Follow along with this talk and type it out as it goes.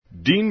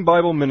Dean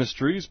Bible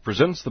Ministries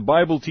presents the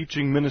Bible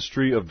teaching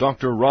ministry of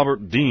Dr.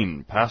 Robert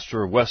Dean,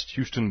 pastor of West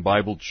Houston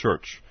Bible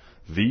Church.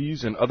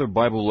 These and other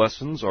Bible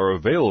lessons are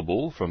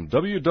available from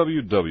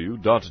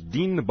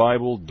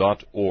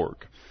www.deanbible.org.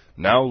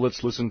 Now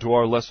let's listen to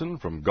our lesson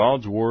from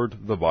God's Word,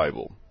 the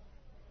Bible.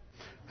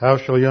 How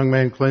shall a young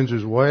man cleanse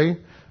his way?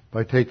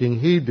 By taking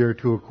heed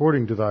thereto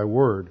according to thy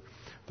word.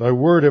 Thy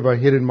word have I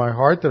hid in my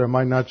heart, that I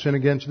might not sin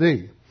against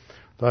thee.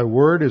 Thy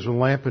word is a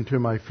lamp unto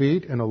my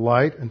feet, and a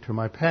light unto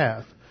my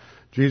path.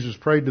 Jesus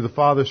prayed to the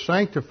Father,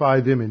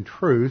 sanctify them in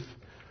truth.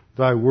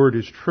 Thy word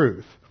is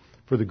truth.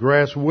 For the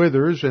grass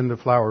withers and the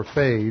flower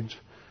fades,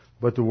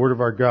 but the word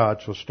of our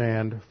God shall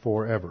stand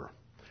forever.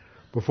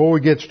 Before we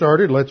get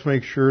started, let's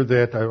make sure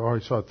that I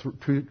already saw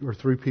two or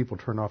three people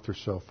turn off their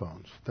cell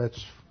phones.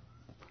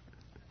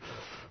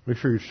 Make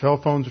sure your cell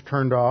phones are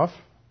turned off.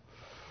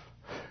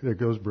 There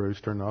goes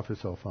Bruce, turning off his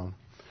cell phone.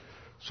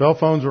 Cell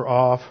phones are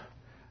off,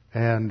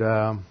 and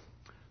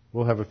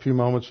we'll have a few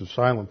moments of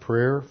silent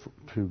prayer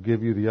to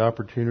give you the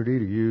opportunity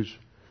to use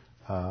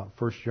 1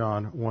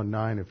 John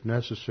 1:9 if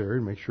necessary,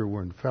 to make sure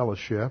we're in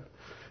fellowship.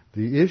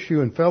 The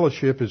issue in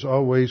fellowship is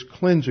always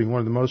cleansing. One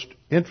of the most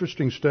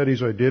interesting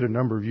studies I did a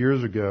number of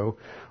years ago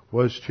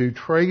was to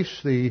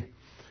trace the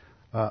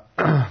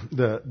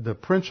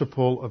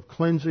principle of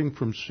cleansing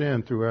from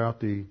sin throughout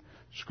the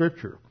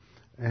Scripture.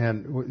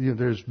 And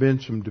there's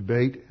been some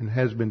debate, and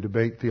has been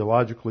debate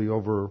theologically,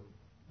 over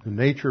the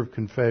nature of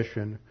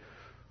confession.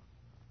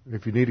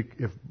 If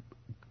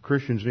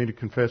Christians need to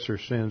confess their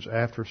sins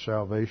after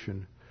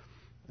salvation.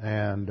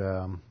 And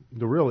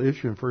the real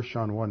issue in 1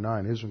 John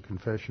 1:9 isn't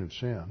confession of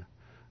sin.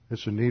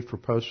 It's a need for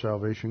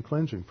post-salvation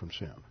cleansing from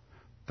sin.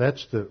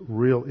 That's the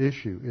real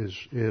issue,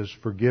 is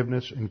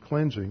forgiveness and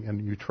cleansing.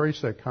 And you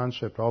trace that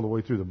concept all the way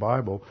through the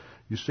Bible.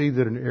 You see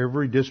that in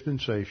every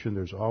dispensation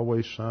there's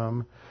always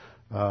some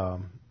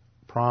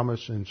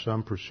promise and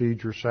some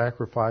procedure,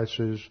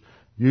 sacrifices,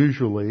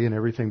 usually in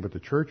everything but the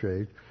church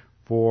age,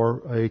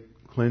 for a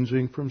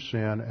cleansing from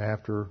sin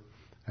after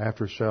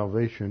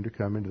salvation, to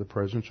come into the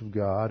presence of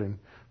God, and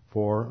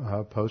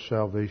for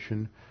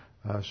post-salvation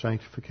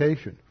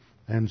sanctification.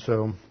 And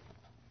so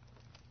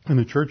in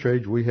the church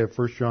age we have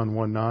 1 John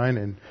 1:9,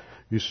 and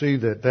you see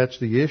that that's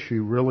the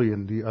issue really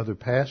in the other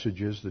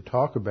passages that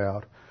talk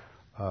about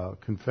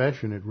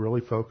confession. It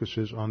really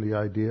focuses on the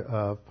idea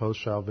of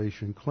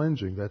post-salvation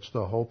cleansing. That's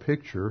the whole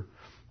picture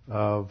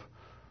of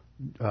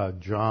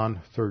John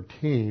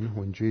 13,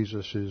 when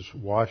Jesus is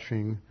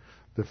washing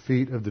the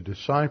feet of the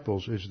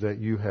disciples, is that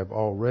you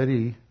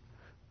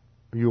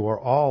are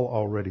all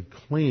already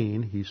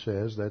clean, he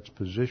says. That's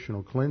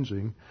positional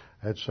cleansing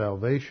at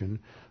salvation,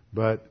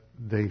 but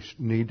they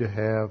need to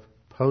have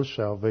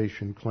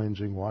post-salvation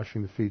cleansing.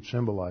 Washing the feet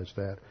symbolize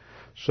that.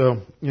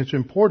 So it's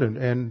important,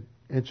 and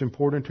it's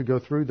important to go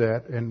through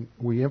that, and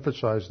we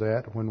emphasize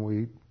that when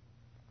we,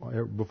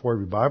 before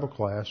every Bible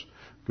class,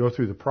 go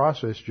through the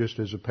process, just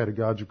as a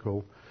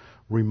pedagogical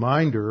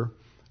reminder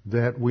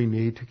that we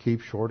need to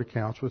keep short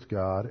accounts with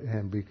God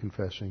and be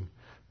confessing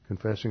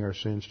our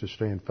sins to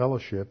stay in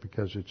fellowship,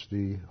 because it's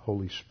the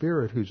Holy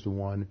Spirit who's the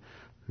one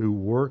who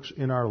works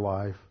in our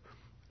life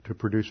to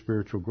produce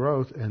spiritual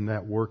growth, and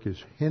that work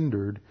is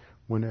hindered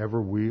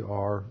whenever we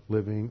are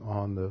living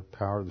on the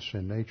power of the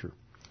sin nature.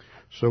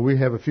 So we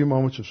have a few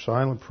moments of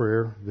silent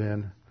prayer,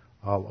 then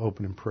I'll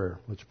open in prayer.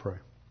 Let's pray.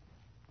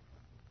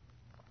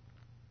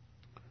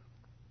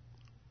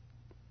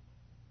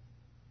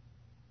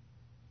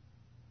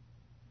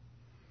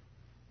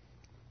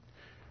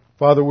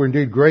 Father, we're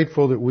indeed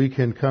grateful that we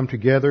can come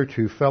together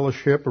to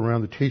fellowship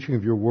around the teaching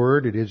of your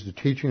word. It is the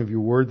teaching of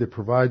your word that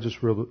provides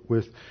us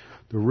with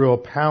the real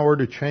power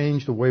to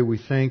change the way we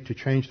think, to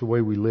change the way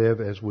we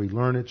live as we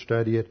learn it,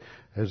 study it,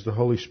 as the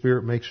Holy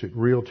Spirit makes it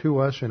real to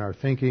us in our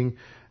thinking,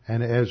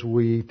 and as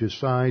we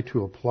decide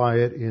to apply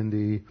it in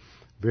the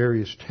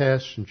various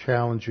tests and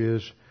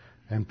challenges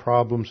and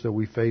problems that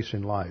we face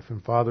in life.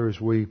 And Father,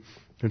 as we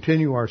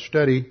continue our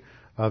study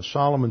of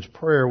Solomon's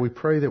prayer, we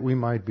pray that we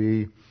might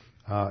be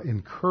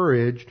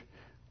encouraged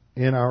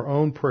in our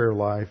own prayer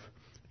life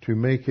to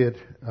make it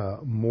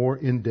more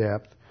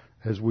in-depth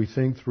as we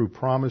think through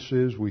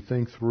promises, we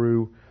think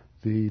through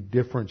the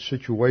different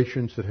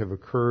situations that have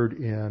occurred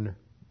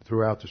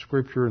throughout the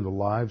Scripture in the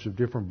lives of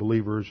different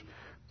believers,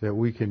 that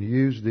we can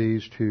use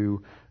these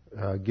to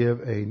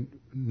give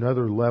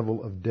another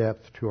level of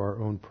depth to our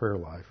own prayer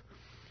life.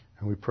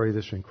 And we pray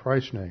this in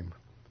Christ's name.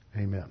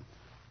 Amen.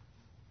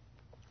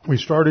 We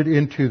started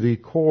into the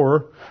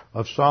core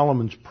of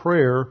Solomon's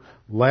prayer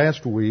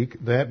last week.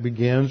 That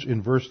begins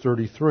in verse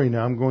 33.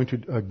 Now I'm going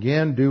to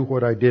again do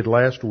what I did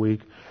last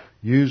week,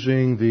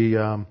 using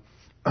the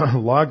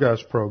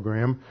Logos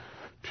program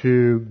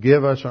to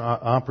give us an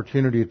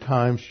opportunity at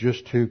times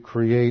just to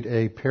create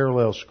a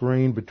parallel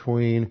screen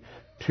between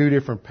two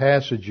different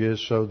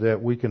passages, so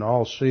that we can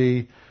all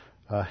see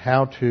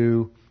how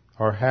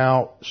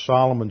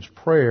Solomon's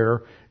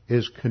prayer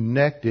is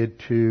connected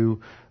to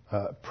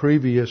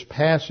previous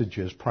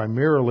passages,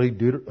 primarily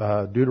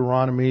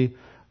Deuteronomy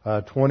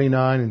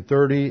 29 and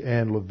 30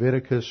 and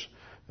Leviticus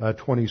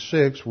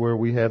 26, where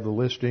we have the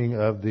listing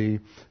of the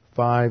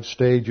 5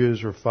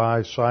 stages or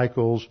 5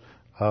 cycles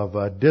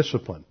of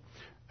discipline.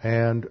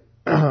 And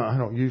I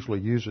don't usually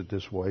use it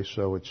this way,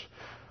 so it's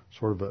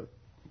sort of an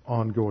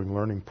ongoing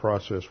learning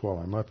process while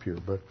I'm up here.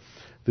 But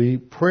the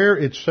prayer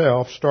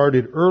itself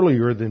started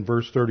earlier than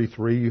verse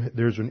 33.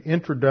 There's an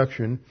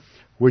introduction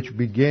which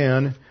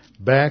began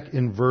back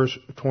in verse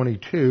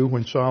 22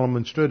 when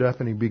Solomon stood up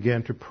and he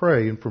began to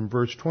pray. And from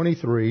verse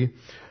 23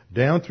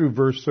 down through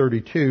verse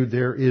 32,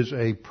 there is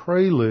a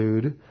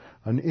prelude,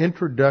 an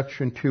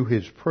introduction to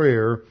his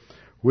prayer,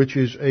 which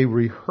is a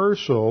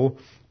rehearsal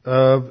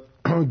of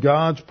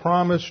God's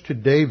promise to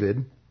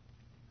David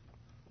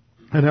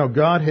and how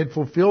God had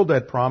fulfilled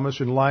that promise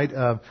in light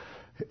of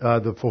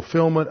the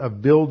fulfillment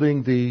of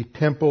building the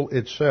temple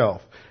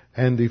itself.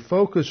 And the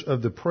focus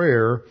of the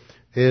prayer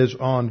is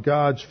on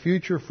God's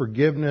future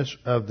forgiveness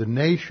of the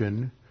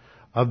nation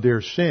of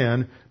their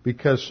sin,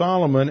 because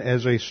Solomon,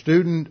 as a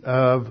student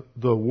of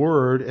the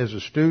Word, as a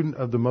student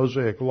of the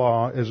Mosaic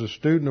Law, as a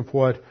student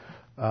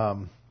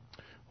of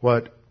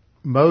what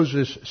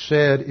Moses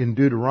said in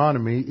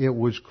Deuteronomy, it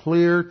was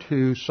clear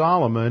to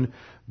Solomon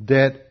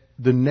that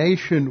the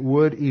nation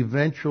would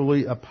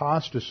eventually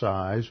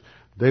apostatize.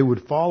 They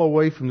would fall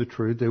away from the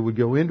truth. They would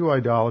go into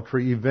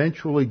idolatry.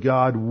 Eventually,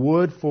 God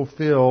would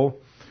fulfill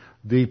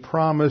the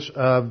promise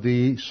of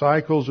the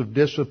cycles of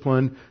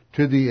discipline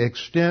to the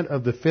extent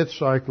of the 5th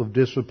cycle of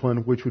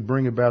discipline, which would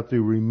bring about the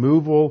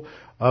removal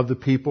of the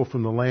people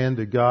from the land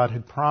that God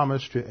had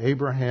promised to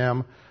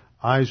Abraham,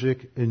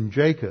 Isaac, and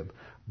Jacob.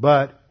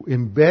 But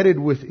embedded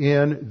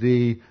within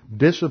the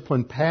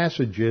discipline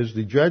passages,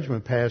 the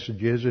judgment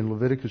passages in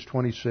Leviticus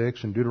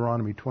 26 and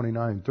Deuteronomy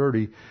 29 and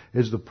 30,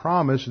 is the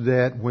promise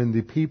that when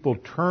the people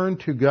turn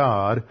to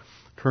God,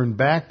 turn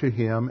back to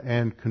Him,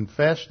 and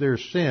confess their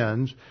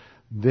sins,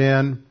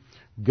 then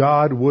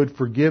God would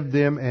forgive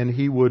them and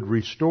He would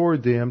restore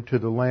them to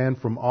the land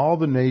from all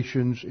the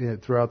nations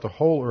throughout the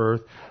whole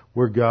earth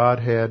where God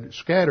had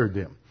scattered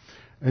them.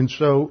 And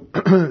so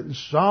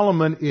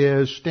Solomon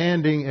is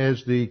standing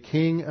as the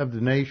king of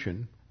the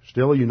nation,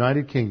 still a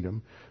united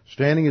kingdom,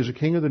 standing as a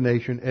king of the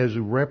nation, as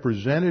a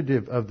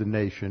representative of the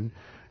nation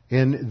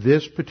in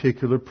this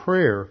particular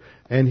prayer.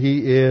 And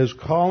he is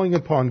calling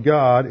upon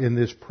God in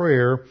this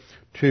prayer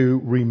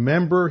to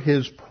remember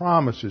His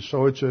promises.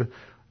 So it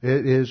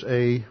is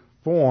a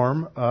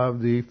form of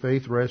the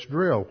faith rest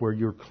drill where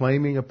you're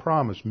claiming a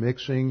promise,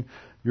 mixing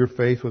your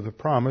faith with a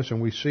promise.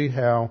 And we see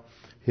how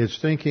his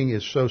thinking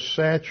is so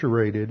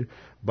saturated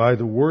by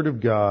the Word of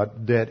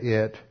God that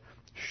it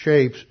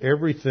shapes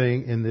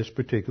everything in this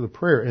particular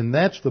prayer. And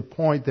that's the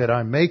point that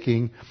I'm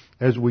making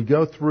as we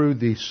go through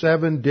the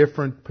 7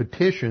 different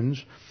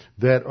petitions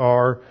that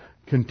are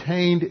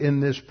contained in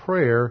this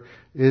prayer,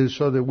 is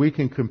so that we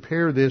can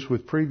compare this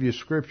with previous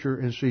Scripture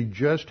and see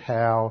just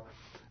how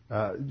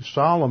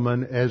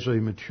Solomon, as a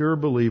mature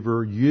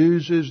believer,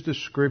 uses the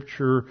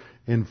Scripture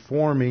in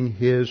forming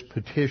his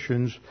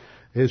petitions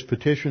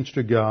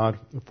to God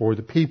for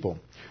the people.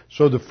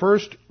 So the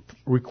first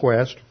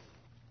request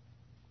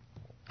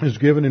is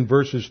given in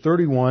verses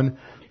 31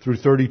 through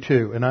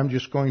 32, and I'm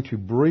just going to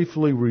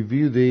briefly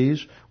review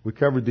these. We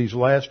covered these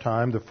last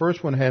time. The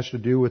first one has to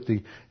do with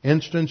the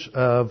instance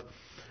of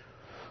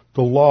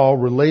the law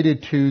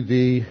related to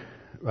the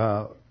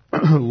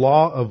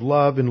law of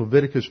love in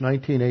Leviticus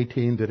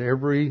 19:18, that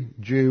every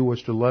Jew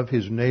was to love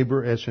his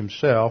neighbor as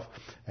himself,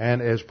 and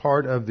as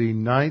part of the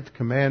 9th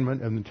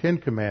commandment and the 10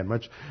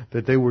 commandments,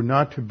 that they were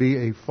not to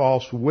be a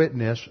false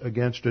witness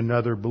against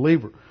another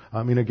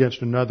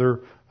against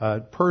another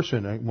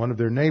person, one of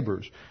their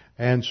neighbors.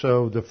 And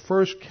so the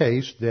first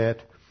case that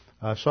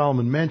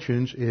Solomon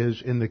mentions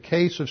is in the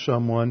case of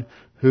someone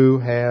who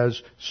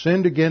has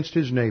sinned against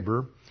his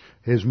neighbor,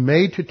 is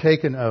made to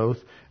take an oath,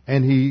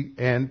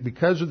 and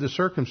because of the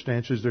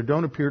circumstances, there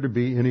don't appear to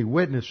be any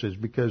witnesses,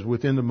 because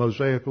within the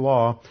Mosaic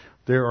Law,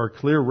 there are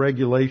clear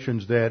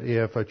regulations that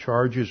if a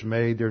charge is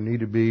made, there need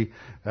to be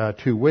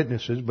 2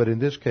 witnesses. But in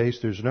this case,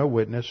 there's no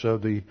witness, so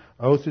the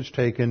oath is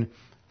taken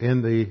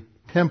in the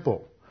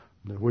temple,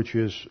 which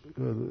is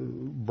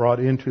brought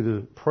into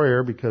the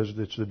prayer because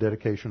it's the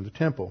dedication of the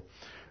temple.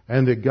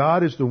 And that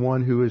God is the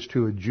one who is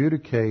to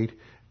adjudicate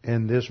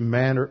in this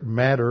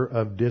matter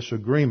of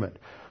disagreement.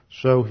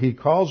 So he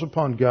calls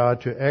upon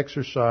God to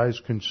exercise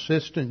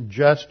consistent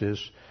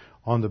justice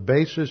on the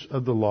basis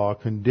of the law,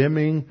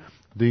 condemning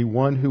the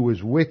one who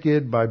is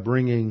wicked by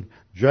bringing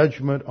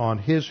judgment on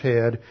his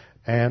head,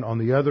 and on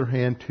the other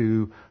hand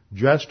to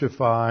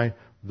justify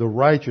the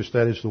righteous,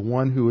 that is, the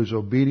one who is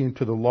obedient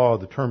to the law.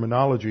 The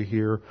terminology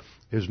here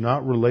is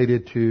not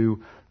related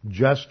to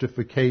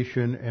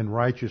justification and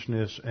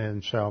righteousness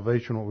and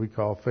salvation, what we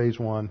call phase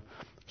 1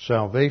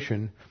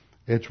 salvation.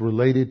 It's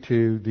related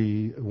to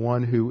the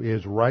one who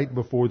is right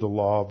before the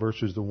law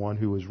versus the one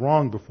who is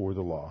wrong before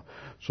the law.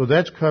 So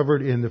that's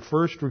covered in the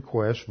first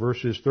request,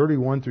 verses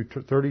 31 through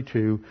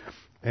 32,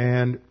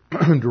 and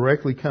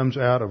directly comes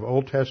out of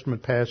Old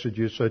Testament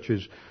passages such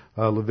as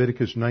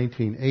Leviticus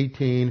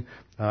 19:18,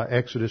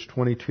 Exodus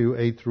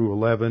 22:8 through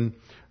 11,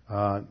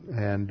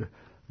 and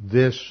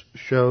this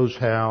shows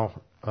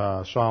how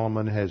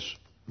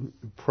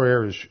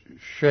prayer is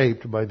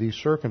shaped by these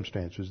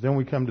circumstances. Then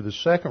we come to the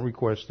second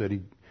request that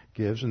he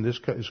gives, and this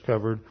is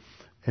covered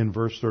in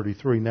verse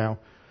 33. Now,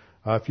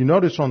 if you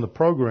notice on the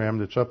program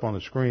that's up on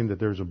the screen that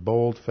there's a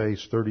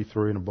bold-face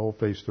 33 and a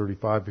bold-face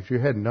 35, if you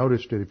hadn't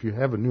noticed it, if you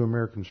have a New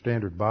American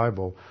Standard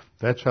Bible,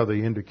 that's how they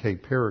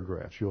indicate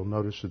paragraphs. You'll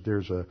notice that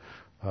there's a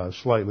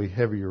slightly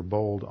heavier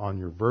bold on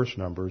your verse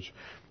numbers,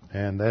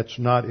 and that's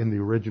not in the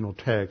original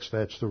text.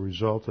 That's the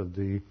result of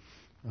the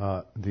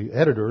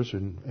editors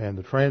and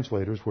the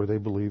translators where they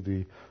believe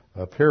the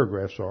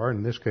paragraphs are.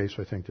 In this case,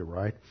 I think they're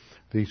right.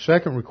 The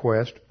second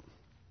request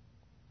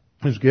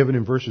is given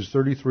in verses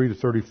 33 to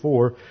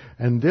 34,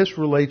 and this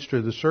relates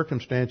to the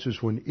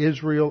circumstances when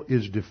Israel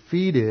is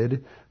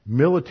defeated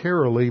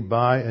militarily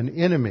by an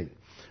enemy.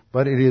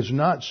 But it is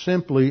not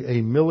simply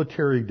a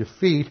military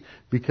defeat,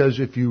 because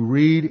if you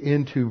read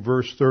into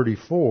verse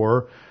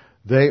 34,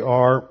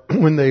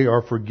 when they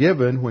are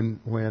forgiven,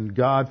 when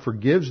God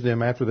forgives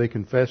them after they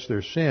confess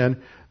their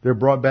sin, they're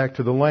brought back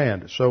to the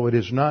land. So it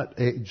is not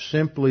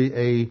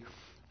simply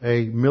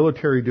a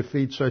military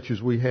defeat such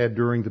as we had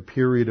during the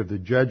period of the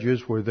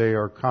Judges, where they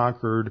are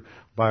conquered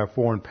by a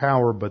foreign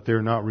power, but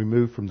they're not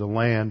removed from the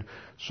land.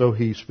 So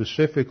he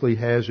specifically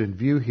has in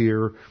view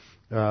here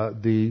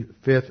the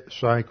fifth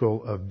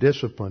cycle of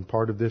discipline.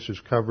 Part of this is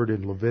covered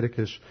in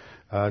Leviticus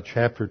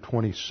chapter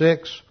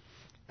 26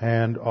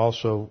 and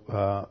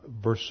also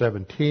verse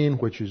 17,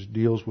 which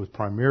deals with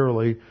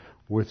primarily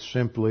with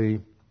simply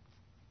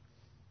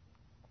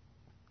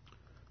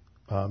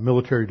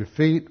military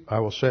defeat.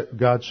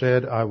 God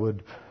said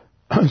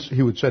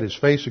He would set His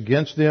face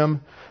against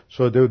them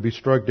so they would be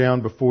struck down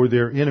before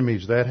their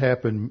enemies. That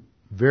happened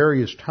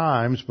various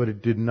times, but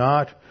it did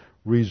not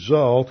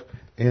result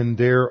in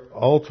their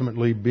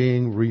ultimately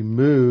being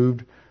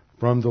removed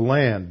from the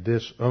land.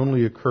 This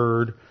only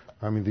occurred,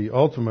 the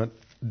ultimate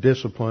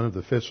discipline of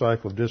the fifth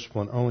cycle of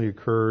discipline only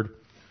occurred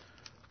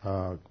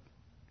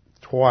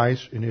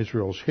twice in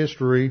Israel's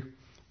history,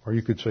 or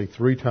you could say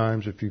 3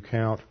 times if you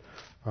count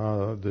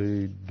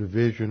the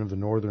division of the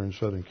northern and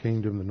southern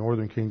kingdom. The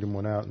northern kingdom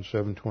went out in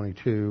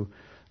 722,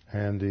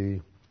 and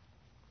the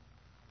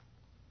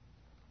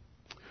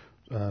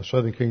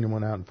southern kingdom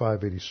went out in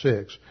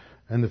 586.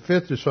 And the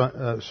fifth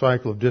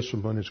cycle of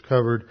discipline is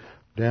covered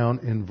down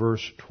in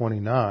verse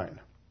 29.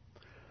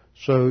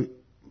 So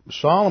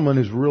Solomon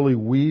is really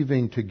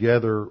weaving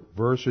together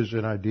verses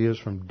and ideas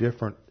from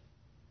different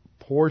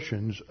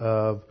portions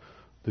of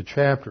the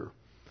chapter.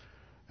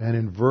 And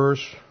in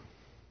verse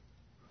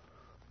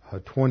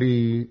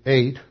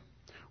 28,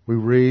 we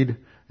read,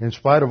 "In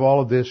spite of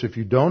all of this, if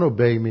you don't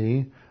obey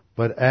me,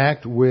 but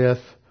act with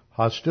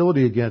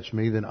hostility against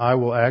me, then I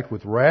will act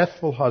with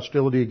wrathful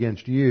hostility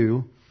against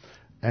you,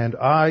 and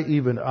I,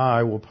 even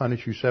I, will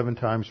punish you 7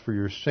 times for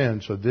your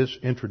sin." So this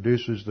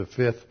introduces the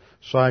fifth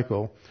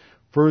cycle.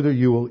 "Further,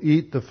 you will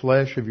eat the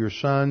flesh of your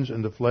sons,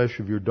 and the flesh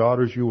of your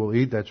daughters you will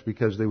eat." That's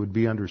because they would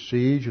be under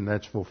siege, and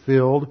that's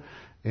fulfilled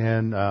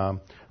in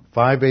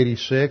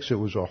 586. It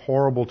was a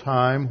horrible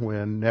time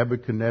when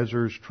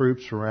Nebuchadnezzar's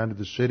troops surrounded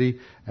the city,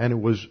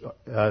 and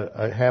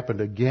it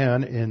happened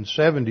again in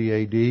 70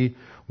 AD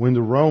when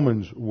the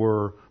Romans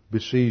were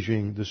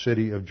besieging the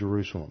city of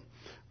Jerusalem.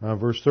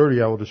 Verse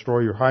 30, "I will destroy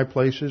your high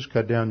places,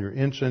 cut down your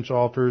incense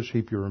altars,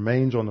 heap your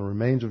remains on the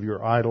remains of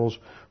your idols,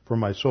 for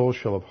my soul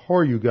shall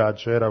abhor you," God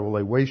said. "I will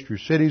lay waste your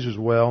cities as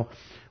well,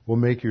 will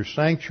make your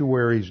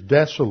sanctuaries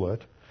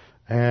desolate,"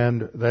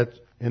 and that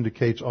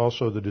indicates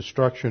also the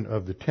destruction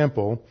of the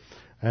temple.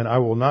 "And I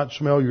will not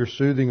smell your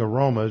soothing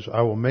aromas.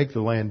 I will make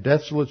the land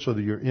desolate so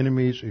that your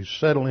enemies who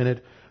settle in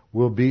it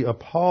will be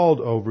appalled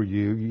over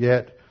you.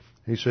 Yet,"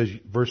 he says,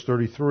 verse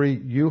 33,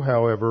 "you,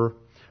 however,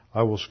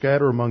 I will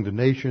scatter among the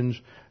nations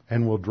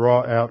and will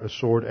draw out a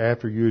sword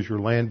after you as your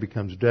land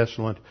becomes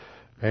desolate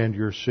and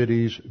your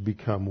cities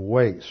become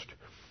waste."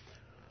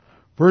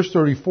 Verse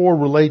 34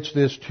 relates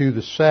this to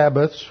the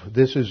Sabbaths.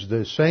 This is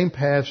the same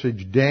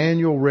passage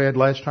Daniel read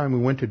last time we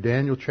went to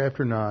Daniel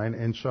chapter 9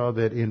 and saw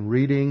that in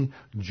reading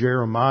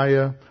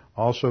Jeremiah,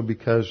 also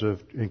because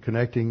of in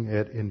connecting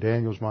it in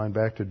Daniel's mind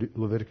back to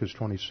Leviticus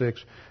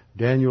 26,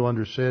 Daniel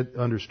understood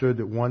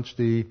that once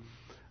the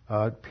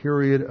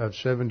period of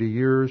 70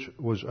 years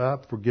was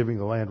up for giving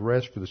the land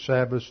rest for the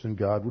Sabbaths, then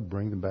God would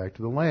bring them back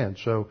to the land.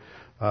 So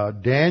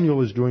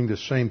Daniel is doing the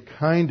same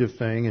kind of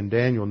thing in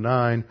Daniel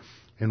 9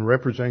 in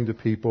representing the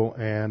people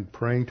and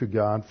praying to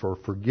God for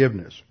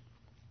forgiveness.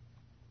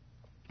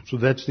 So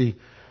that's the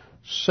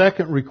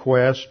second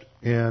request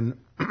in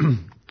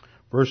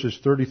verses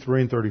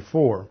 33 and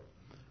 34.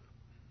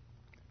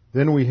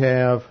 Then we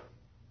have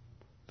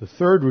the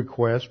third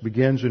request,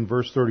 begins in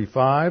verse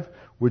 35,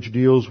 which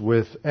deals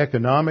with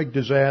economic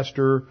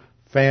disaster,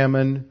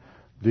 famine.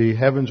 The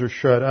heavens are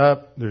shut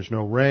up. There's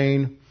no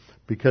rain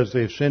because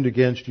they have sinned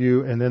against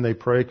you. And then they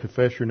pray,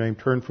 confess your name,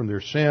 turn from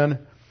their sin.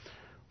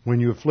 When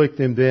you afflict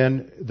them,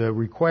 then the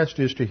request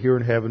is to hear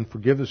in heaven,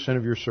 forgive the sin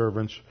of your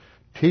servants,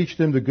 teach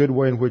them the good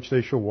way in which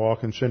they shall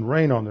walk, and send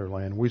rain on their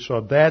land. We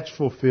saw that's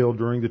fulfilled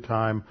during the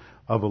time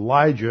of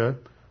Elijah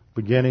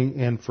beginning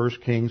in 1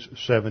 Kings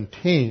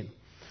 17.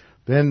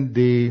 Then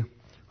the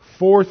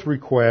fourth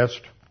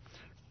request,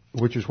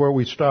 which is where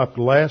we stopped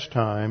last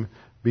time,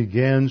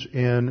 begins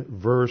in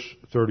verse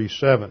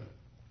 37.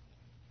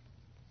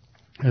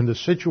 And the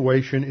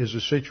situation is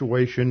a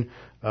situation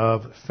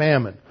of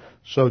famine.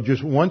 So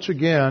just once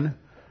again,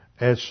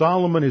 as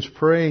Solomon is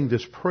praying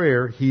this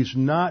prayer, he's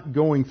not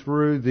going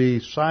through the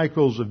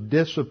cycles of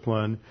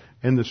discipline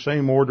in the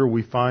same order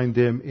we find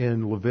them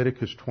in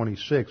Leviticus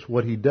 26.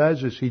 What he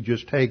does is he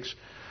just takes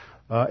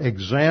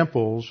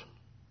examples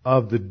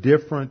of the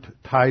different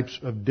types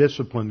of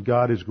discipline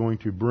God is going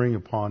to bring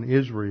upon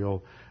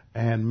Israel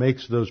and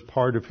makes those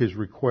part of his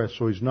request.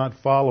 So he's not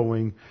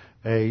following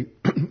a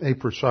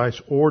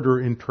precise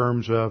order in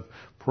terms of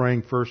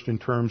praying first in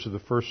terms of the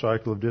first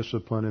cycle of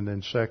discipline and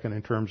then second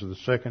in terms of the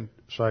second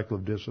cycle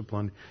of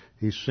discipline.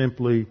 He's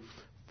simply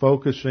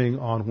focusing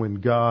on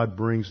when God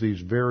brings these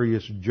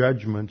various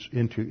judgments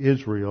into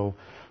Israel,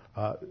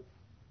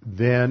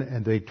 then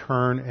and they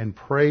turn and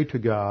pray to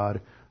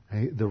God.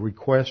 The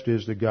request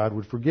is that God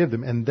would forgive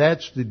them. And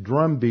that's the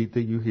drumbeat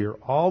that you hear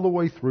all the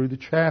way through the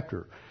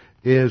chapter,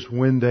 is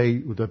when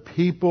the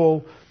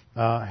people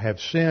have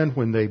sinned,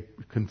 when they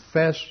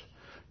confess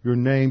your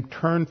name,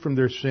 turn from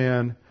their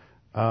sin,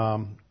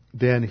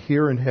 then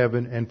hear in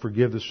heaven and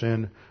forgive the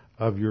sin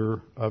of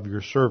your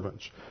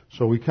servants.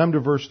 So we come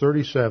to verse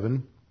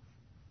 37,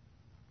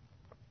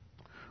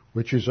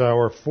 which is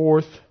our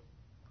fourth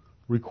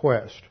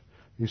request.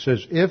 He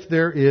says, if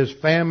there is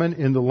famine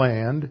in the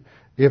land,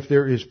 if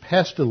there is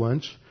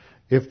pestilence,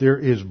 if there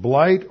is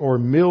blight or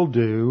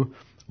mildew,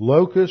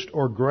 locust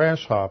or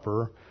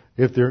grasshopper,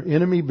 if their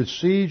enemy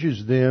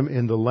besieges them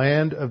in the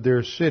land of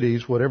their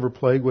cities, whatever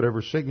plague,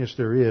 whatever sickness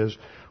there is,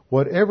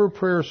 whatever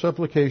prayer or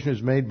supplication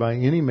is made by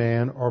any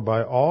man or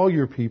by all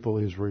your people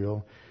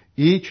Israel,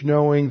 each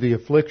knowing the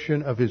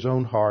affliction of his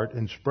own heart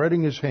and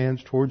spreading his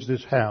hands towards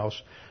this house,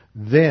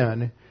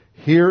 then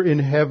hear in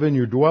heaven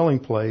your dwelling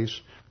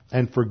place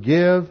and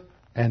forgive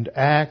and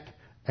act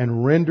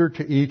and render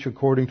to each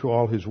according to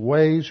all his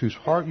ways, whose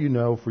heart you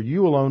know, for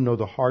you alone know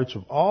the hearts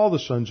of all the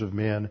sons of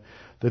men,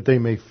 that they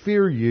may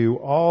fear you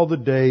all the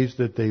days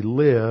that they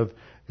live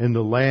in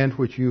the land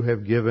which you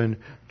have given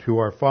to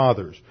our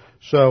fathers.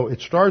 So it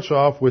starts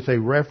off with a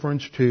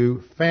reference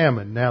to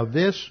famine. Now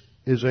this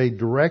is a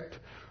direct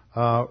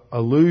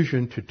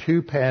allusion to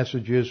two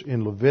passages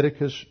in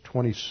Leviticus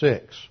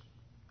 26.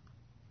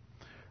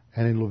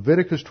 And in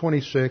Leviticus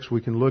 26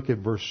 we can look at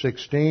verse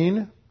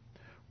 16,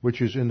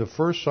 which is in the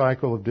first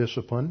cycle of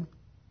discipline,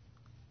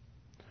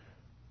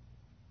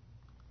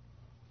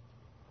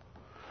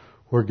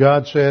 where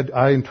God said,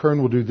 I in turn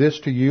will do this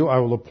to you. I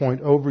will appoint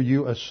over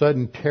you a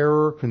sudden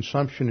terror,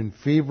 consumption, and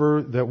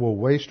fever that will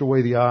waste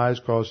away the eyes,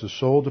 cause the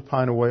soul to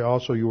pine away.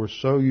 Also you will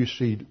sow your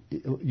seed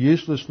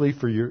uselessly,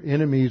 for your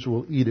enemies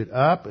will eat it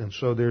up. And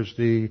so there's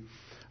the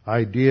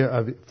idea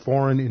of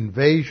foreign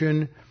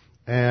invasion.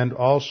 And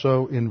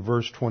also in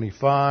verse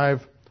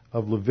 25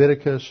 of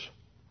Leviticus,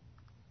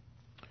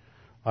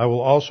 I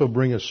will also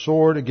bring a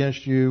sword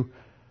against you,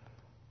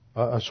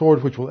 a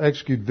sword which will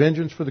execute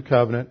vengeance for the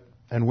covenant.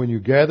 And when you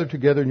gather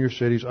together in your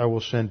cities, I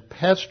will send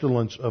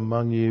pestilence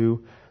among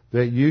you,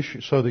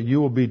 so that you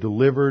will be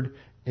delivered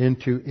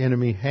into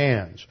enemy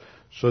hands.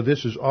 So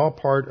this is all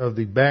part of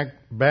the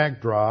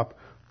backdrop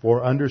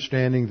for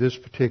understanding this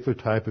particular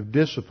type of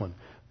discipline.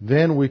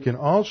 Then we can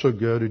also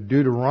go to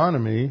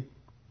Deuteronomy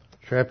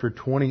chapter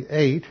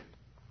 28,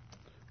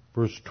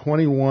 verse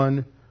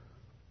 21,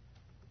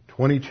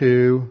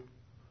 22,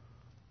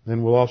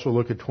 then we'll also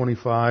look at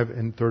 25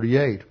 and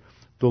 38.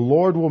 The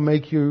Lord will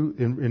make you,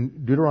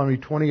 in Deuteronomy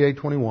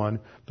 28:21,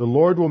 the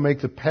Lord will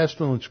make the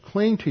pestilence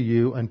cling to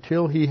you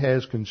until he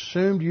has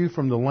consumed you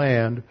from the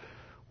land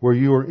where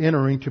you are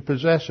entering to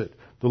possess it.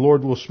 The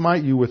Lord will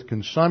smite you with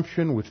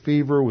consumption, with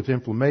fever, with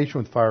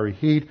inflammation, with fiery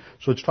heat.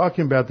 So it's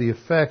talking about the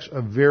effects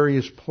of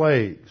various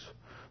plagues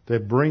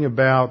that bring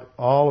about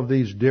all of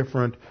these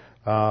different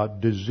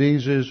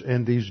diseases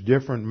and these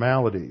different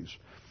maladies.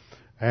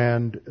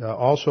 And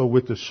also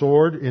with the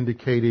sword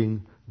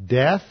indicating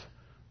death,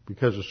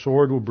 because a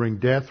sword will bring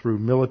death through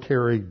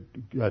military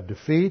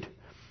defeat,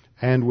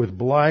 and with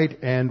blight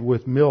and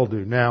with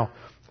mildew. Now,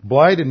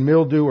 blight and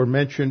mildew are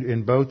mentioned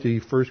in both the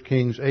 1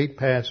 Kings 8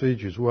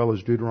 passage as well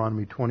as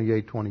Deuteronomy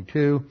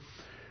 28:22.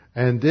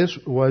 And this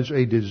was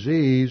a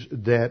disease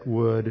that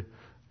would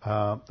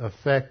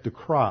affect the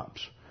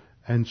crops.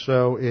 And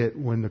so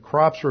when the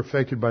crops are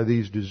affected by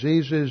these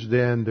diseases,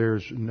 then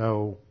there's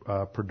no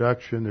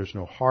production, there's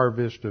no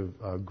harvest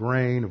of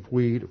grain, of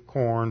wheat, of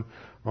corn.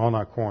 Well,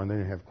 not corn, they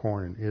didn't have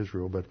corn in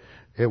Israel, but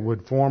it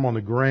would form on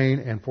the grain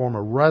and form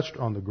a rust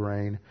on the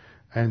grain.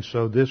 And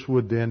so this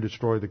would then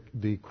destroy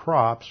the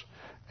crops,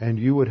 and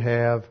you would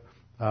have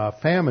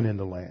famine in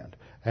the land.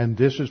 And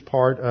this is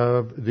part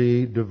of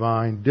the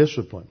divine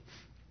discipline.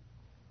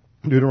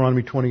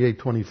 Deuteronomy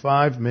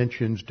 28:25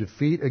 mentions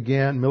defeat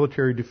again,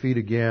 military defeat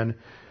again,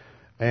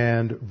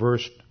 and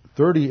verse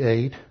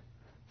 38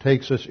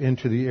 takes us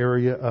into the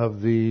area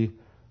of the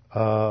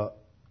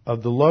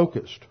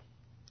locust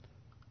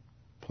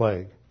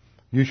plague.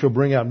 You shall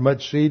bring out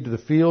much seed to the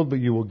field, but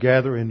you will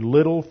gather in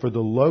little, for the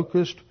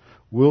locust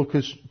will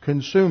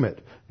consume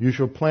it. You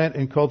shall plant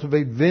and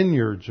cultivate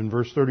vineyards, in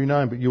verse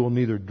 39, but you will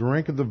neither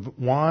drink of the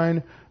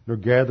wine nor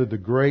gather the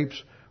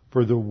grapes,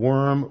 for the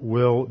worm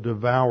will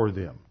devour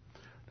them.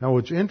 Now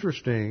what's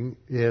interesting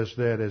is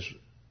that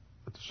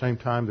at the same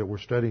time that we're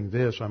studying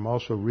this, I'm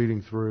also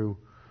reading through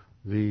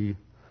the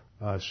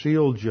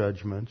seal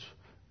judgments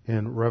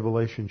in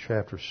Revelation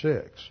chapter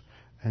 6.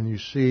 And you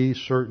see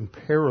certain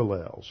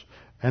parallels.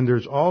 And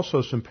there's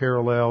also some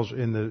parallels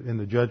in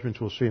the judgments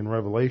we'll see in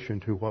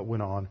Revelation to what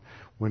went on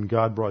when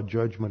God brought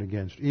judgment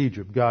against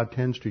Egypt. God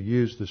tends to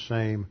use the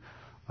same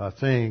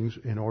things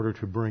in order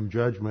to bring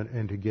judgment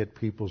and to get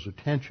people's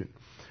attention.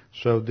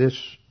 So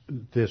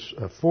this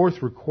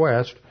fourth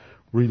request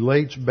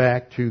relates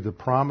back to the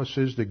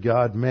promises that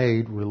God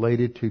made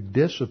related to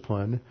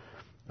discipline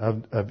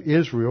of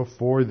Israel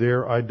for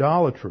their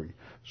idolatry.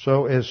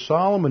 So as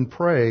Solomon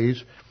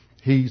prays,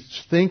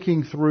 he's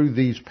thinking through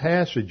these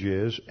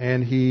passages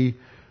and he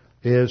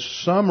is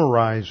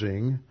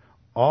summarizing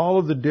all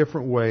of the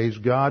different ways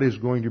God is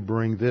going to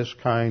bring this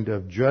kind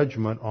of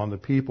judgment on the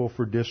people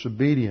for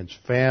disobedience.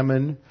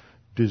 Famine,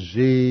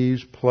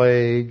 disease,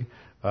 plague,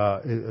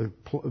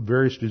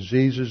 various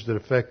diseases that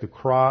affect the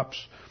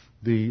crops,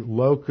 the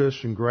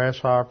locusts and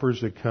grasshoppers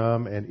that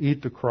come and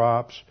eat the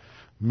crops,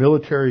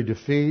 military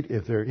defeat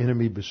if their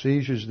enemy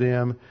besieges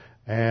them,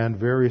 and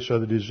various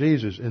other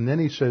diseases. And then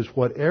he says,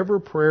 whatever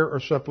prayer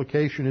or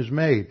supplication is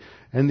made.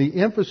 And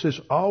the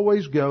emphasis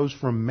always goes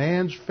from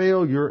man's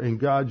failure and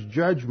God's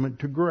judgment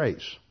to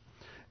grace.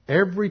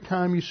 Every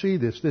time you see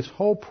this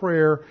whole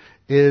prayer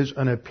is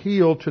an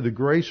appeal to the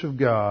grace of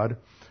God,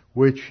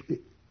 which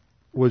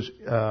was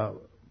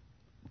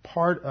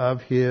part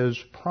of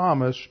His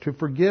promise to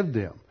forgive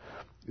them.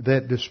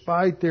 That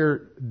despite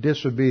their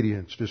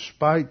disobedience,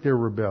 despite their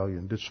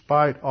rebellion,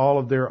 despite all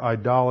of their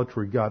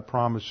idolatry, God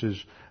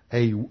promises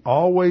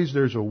always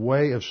there's a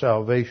way of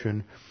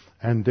salvation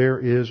and there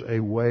is a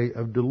way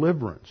of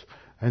deliverance.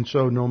 And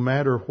so no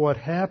matter what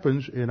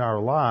happens in our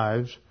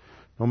lives,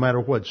 no matter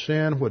what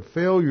sin, what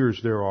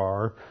failures there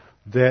are,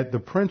 that the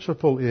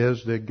principle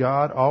is that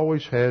God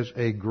always has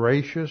a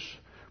gracious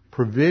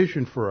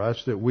provision for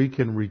us that we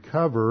can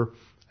recover,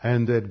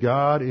 and that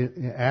God,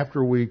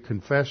 after we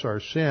confess our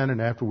sin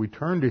and after we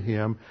turn to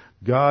Him,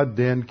 God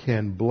then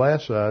can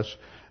bless us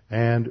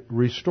and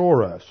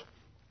restore us.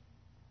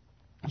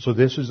 So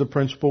this is the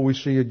principle we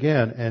see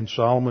again, and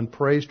Solomon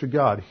prays to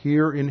God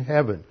here in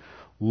heaven.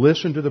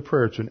 Listen to the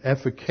prayer. It's an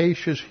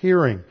efficacious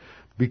hearing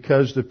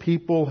because the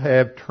people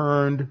have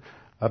turned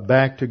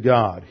back to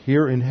God.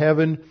 Here in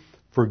heaven,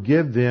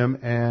 forgive them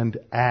and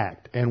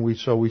act. And we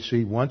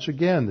see once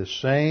again the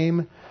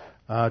same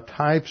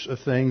types of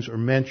things are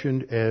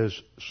mentioned as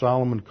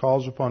Solomon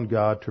calls upon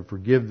God to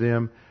forgive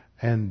them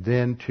and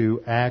then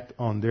to act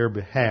on their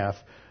behalf.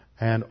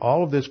 And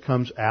all of this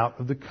comes out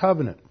of the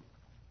covenant.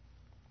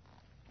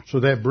 So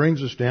that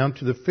brings us down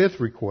to the fifth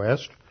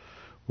request,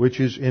 which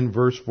is in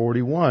verse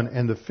 41.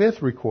 And the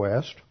fifth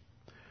request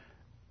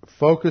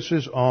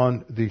focuses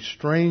on the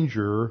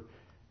stranger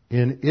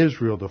in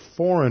Israel, the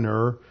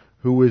foreigner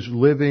who is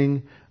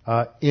living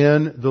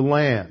in the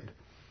land.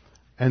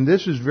 And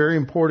this is very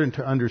important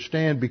to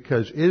understand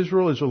because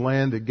Israel is a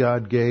land that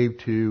God gave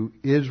to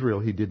Israel.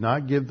 He did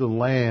not give the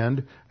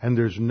land,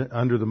 and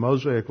under the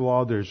Mosaic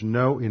law, there's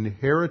no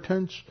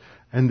inheritance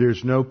and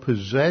there's no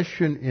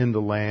possession in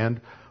the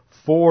land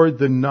for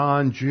the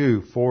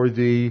non-Jew, for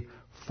the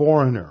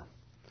foreigner.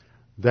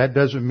 That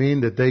doesn't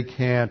mean that they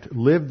can't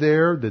live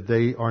there, that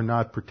they are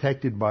not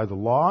protected by the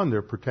law, and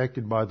they're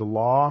protected by the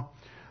law.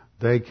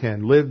 They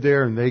can live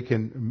there and they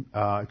can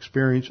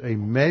experience a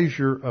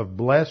measure of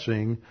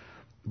blessing,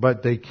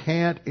 but they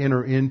can't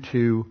enter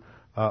into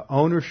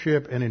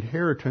ownership and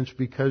inheritance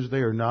because they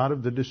are not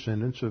of the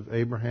descendants of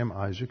Abraham,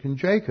 Isaac, and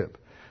Jacob.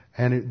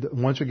 And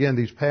once again,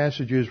 these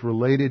passages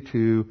related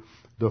to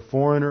the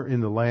foreigner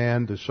in the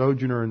land, the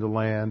sojourner in the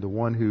land, the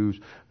one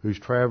who's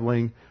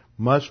traveling,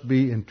 must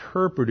be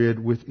interpreted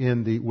with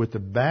the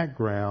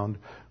background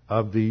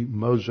of the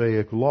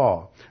Mosaic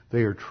law.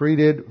 They are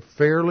treated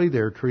fairly, they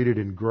are treated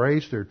in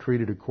grace, they're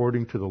treated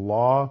according to the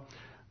law.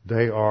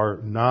 They are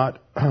not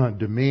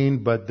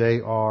demeaned, but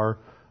they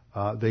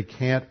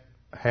can't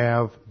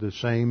have the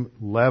same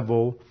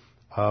level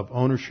of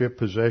ownership,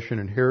 possession,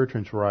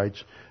 inheritance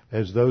rights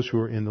as those who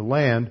are in the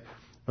land,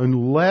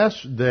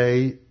 unless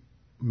they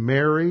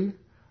marry,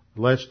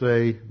 unless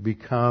they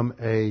become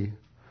a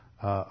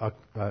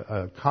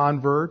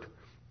convert,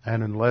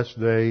 and unless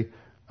they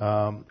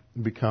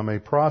become a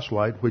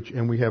proselyte,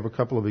 and we have a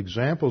couple of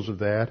examples of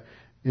that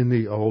in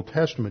the Old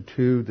Testament.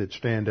 Two that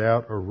stand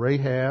out are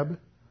Rahab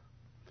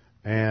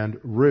and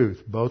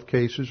Ruth. Both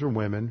cases are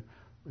women.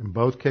 In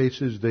both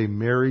cases, they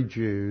marry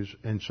Jews,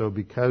 and so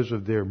because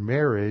of their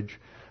marriage,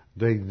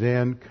 they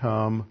then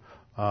come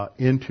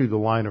into the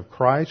line of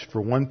Christ,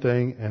 for one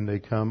thing, and they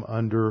come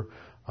under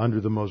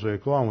the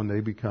Mosaic law when they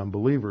become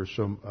believers.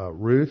 So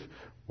Ruth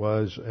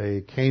was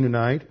a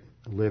Canaanite,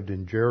 lived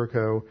in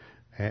Jericho.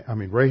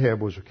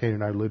 Rahab was a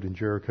Canaanite, lived in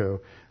Jericho,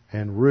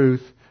 and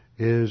Ruth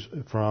is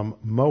from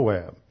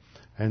Moab.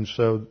 And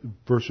so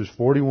verses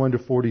 41 to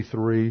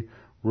 43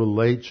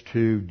 relates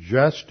to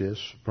justice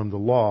from the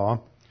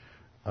law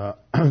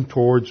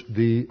towards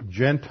the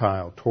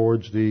Gentile,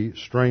 towards the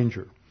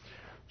stranger.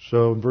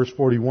 So in verse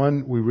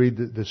 41 we read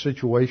that the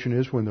situation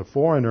is when the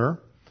foreigner,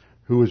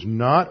 who is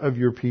not of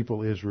your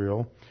people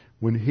Israel,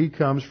 when he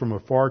comes from a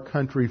far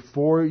country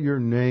for your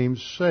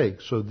name's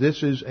sake. So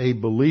this is a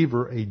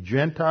believer, a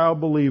Gentile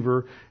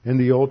believer in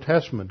the Old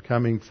Testament,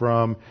 coming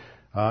from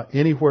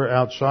anywhere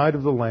outside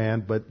of the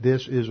land, but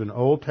this is an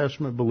Old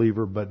Testament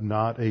believer, but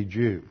not a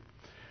Jew.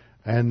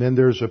 And then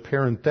there's a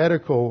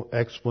parenthetical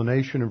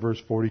explanation in verse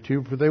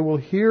 42, for they will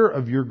hear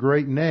of your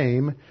great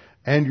name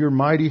and your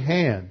mighty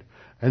hand.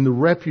 And the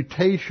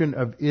reputation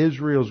of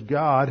Israel's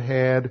God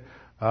had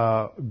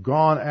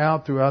gone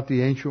out throughout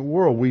the ancient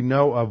world. We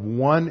know of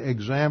one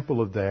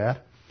example of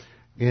that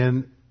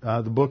in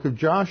the book of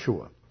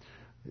Joshua.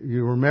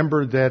 You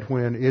remember that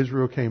when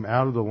Israel came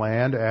out of the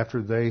land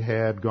after they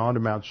had gone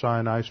to Mount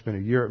Sinai, spent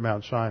a year at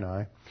Mount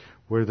Sinai,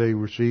 where they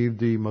received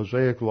the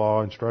Mosaic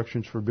Law,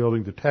 instructions for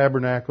building the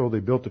tabernacle. They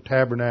built the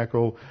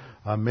tabernacle,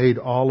 made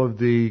all of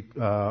the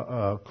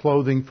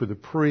clothing for the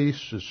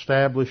priests,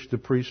 established the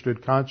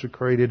priesthood,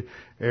 consecrated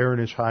Aaron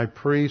as high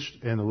priest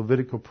and the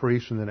Levitical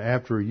priests, and then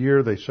after a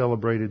year they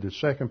celebrated the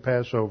second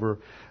Passover,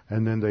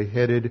 and then they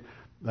headed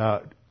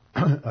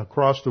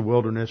across the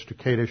wilderness to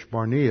Kadesh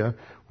Barnea,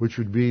 which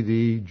would be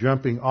the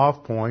jumping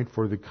off point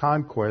for the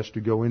conquest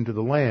to go into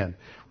the land.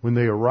 When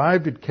they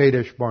arrived at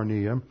Kadesh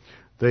Barnea,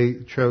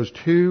 they chose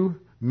 2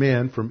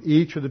 men from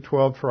each of the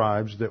 12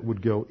 tribes that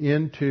would go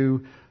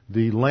into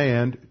the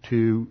land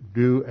to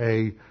do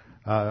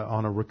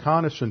on a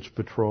reconnaissance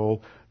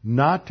patrol,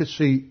 not to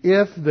see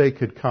if they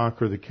could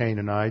conquer the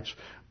Canaanites,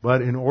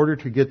 but in order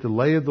to get the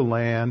lay of the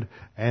land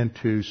and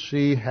to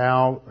see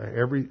how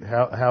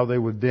they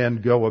would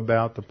then go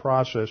about the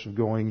process of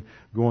going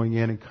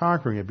in and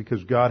conquering it,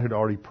 because God had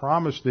already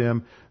promised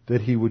them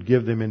that He would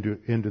give them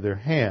into their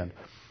hand.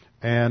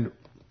 And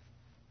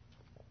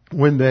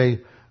when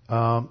they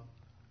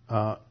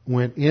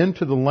went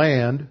into the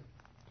land,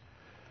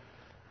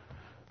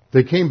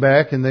 they came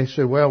back and they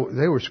said, well,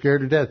 they were scared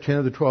to death. 10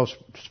 of the 12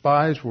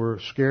 spies were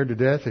scared to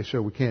death. They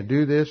said, we can't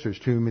do this. There's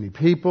too many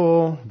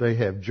people. They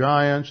have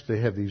giants.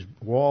 They have these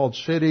walled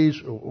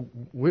cities.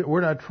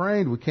 We're not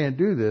trained. We can't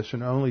do this.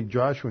 And only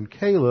Joshua and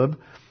Caleb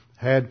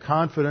had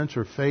confidence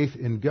or faith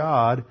in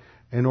God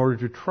in order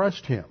to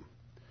trust Him.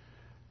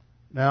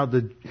 Now,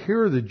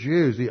 here are the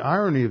Jews. The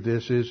irony of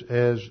this is,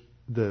 as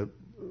the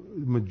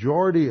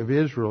majority of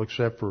Israel,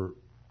 except for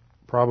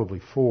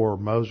probably 4,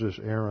 Moses,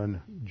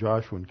 Aaron,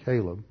 Joshua, and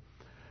Caleb,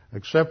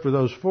 except for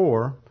those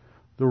 4,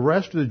 the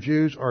rest of the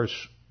Jews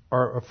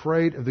are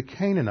afraid of the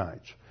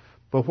Canaanites.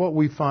 But what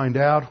we find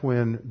out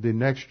when the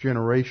next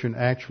generation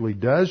actually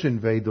does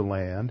invade the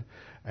land,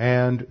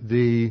 and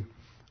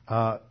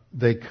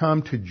they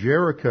come to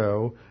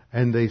Jericho,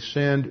 and they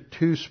send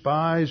 2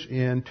 spies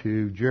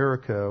into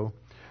Jericho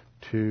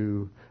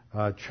to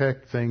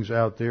check things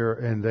out there,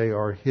 and they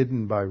are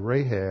hidden by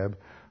Rahab.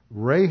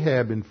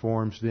 Rahab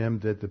informs them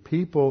that the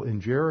people in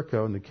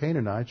Jericho and the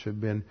Canaanites have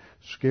been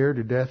scared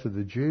to death of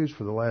the Jews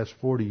for the last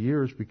 40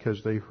 years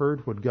because they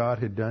heard what God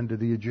had done to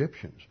the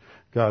Egyptians.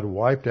 God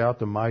wiped out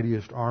the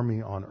mightiest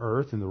army on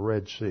earth in the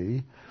Red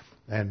Sea,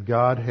 and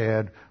God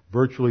had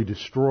virtually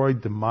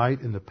destroyed the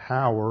might and the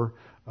power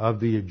of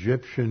the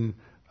Egyptian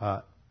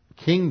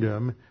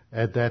kingdom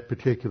at that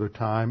particular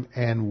time,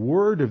 and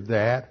word of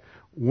that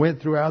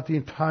went throughout the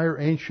entire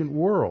ancient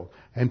world.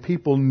 And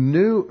people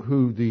knew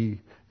who the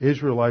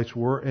Israelites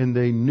were, and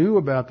they knew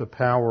about the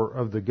power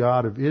of the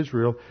God of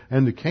Israel,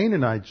 and the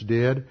Canaanites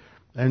did.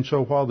 And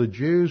so while the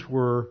Jews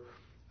were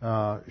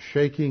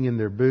shaking in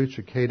their boots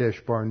at Kadesh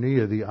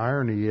Barnea, the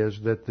irony is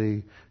that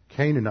the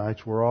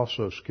Canaanites were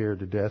also scared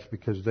to death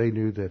because they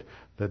knew that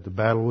the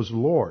battle was the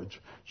Lord's.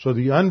 So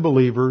the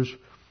unbelievers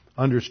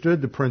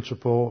understood the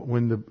principle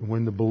when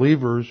the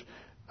believers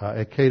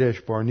at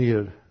Kadesh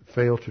Barnea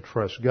failed to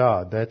trust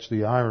God. That's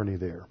the irony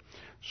there.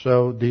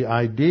 So the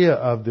idea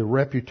of the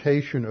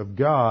reputation of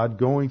God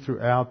going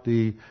throughout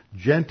the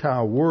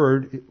Gentile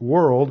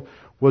world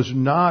was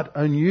not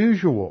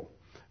unusual,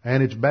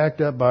 and it's backed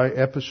up by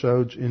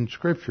episodes in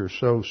Scripture.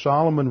 So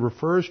Solomon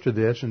refers to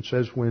this and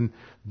says when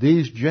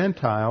these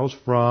Gentiles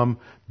from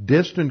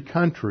distant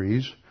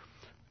countries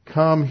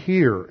come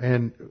here,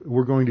 and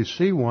we're going to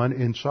see one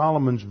in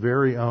Solomon's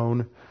very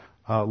own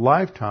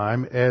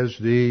lifetime, as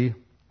the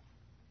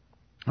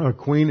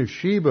Queen of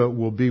Sheba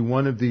will be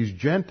one of these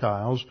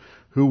Gentiles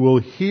who will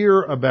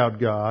hear about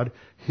God,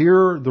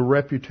 hear the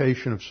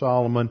reputation of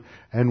Solomon,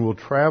 and will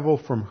travel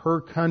from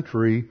her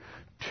country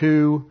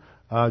to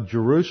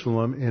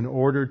Jerusalem in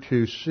order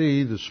to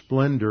see the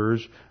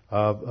splendors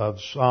of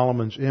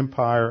Solomon's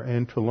empire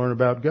and to learn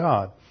about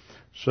God.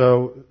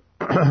 So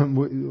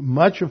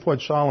much of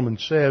what Solomon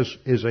says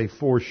is a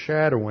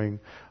foreshadowing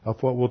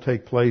of what will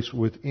take place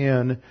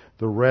within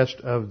the rest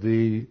of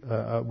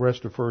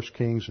 1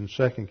 Kings and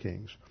 2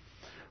 Kings.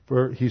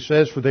 For he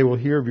says, for they will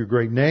hear of your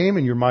great name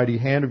and your mighty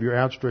hand of your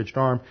outstretched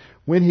arm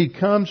when he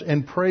comes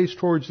and prays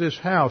towards this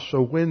house.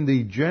 So when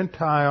the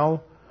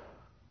Gentile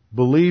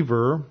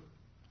believer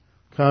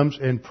comes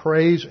and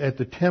prays at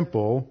the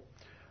temple,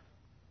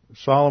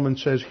 Solomon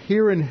says,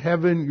 hear in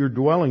heaven your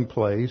dwelling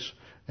place,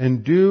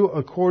 and do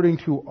according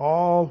to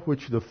all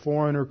which the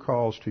foreigner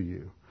calls to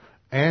you.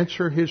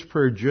 Answer his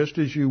prayer just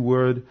as you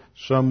would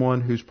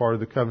someone who's part of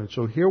the covenant.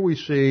 So here we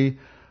see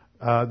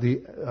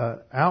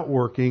the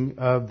outworking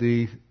of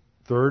the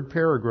third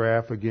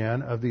paragraph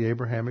again of the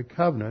Abrahamic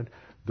covenant.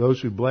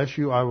 Those who bless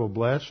you I will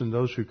bless, and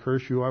those who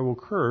curse you I will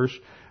curse.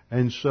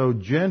 And so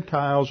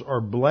Gentiles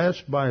are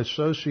blessed by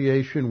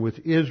association with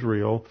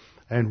Israel,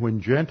 and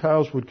when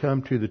Gentiles would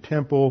come to the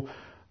temple,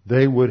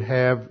 they would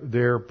have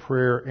their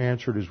prayer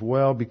answered as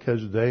well,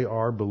 because they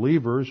are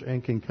believers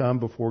and can come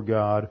before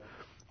God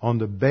on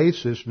the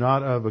basis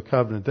not of a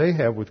covenant they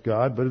have with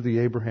God, but of the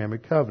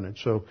Abrahamic covenant.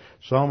 So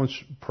Solomon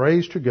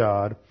prays to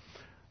God,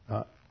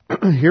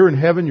 here in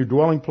heaven your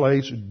dwelling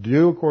place,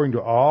 do according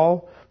to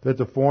all that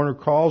the foreigner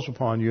calls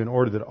upon you, in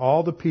order that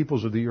all the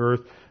peoples of the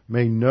earth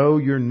may know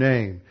your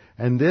name.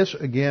 And this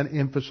again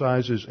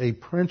emphasizes a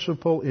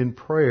principle in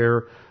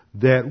prayer,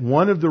 that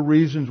one of the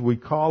reasons we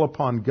call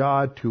upon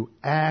God to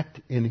act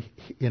in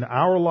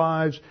our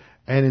lives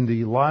and in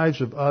the lives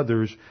of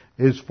others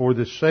is for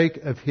the sake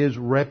of His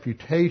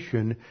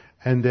reputation,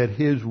 and that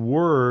His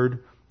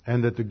word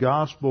and that the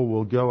gospel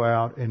will go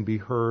out and be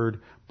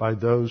heard by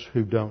those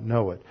who don't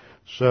know it.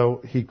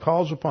 So he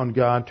calls upon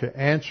God to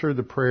answer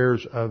the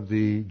prayers of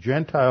the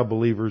Gentile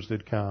believers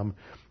that come,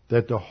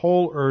 that the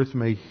whole earth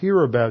may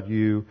hear about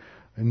you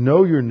and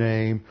know your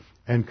name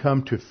and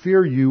come to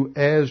fear you,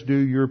 as do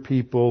your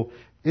people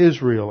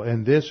Israel.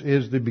 And this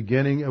is the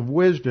beginning of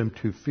wisdom,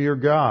 to fear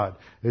God.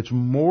 It's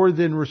more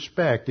than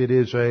respect.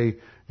 It's a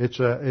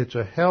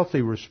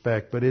healthy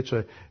respect, but it's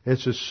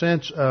a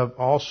sense of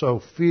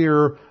also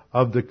fear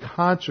of the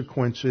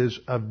consequences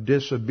of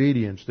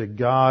disobedience, that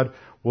God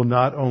will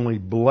not only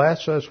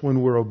bless us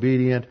when we're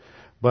obedient,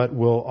 but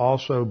will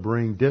also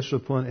bring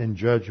discipline and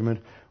judgment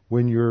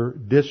when you're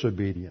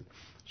disobedient.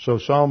 So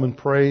Solomon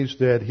prays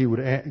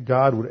that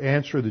God would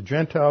answer the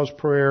Gentiles'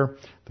 prayer,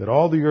 that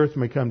all the earth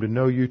may come to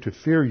know you, to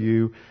fear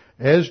you,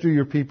 as do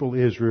your people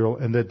Israel,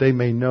 and that they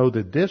may know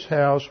that this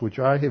house which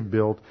I have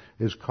built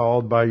is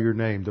called by your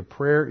name. The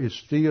prayer is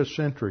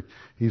theocentric.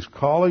 He's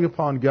calling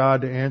upon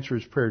God to answer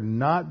his prayer,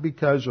 not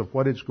because of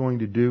what it's going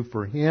to do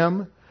for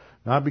him,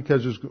 not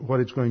because of what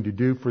it's going to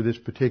do for this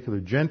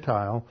particular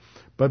Gentile,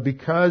 but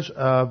because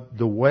of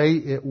the way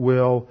it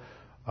will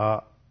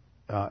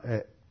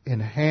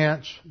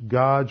enhance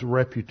God's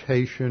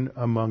reputation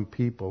among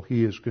people.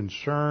 He is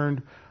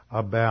concerned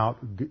about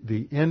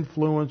the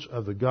influence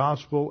of the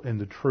gospel and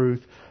the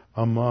truth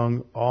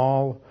among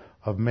all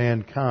of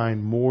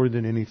mankind more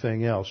than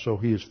anything else. So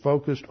he is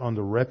focused on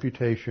the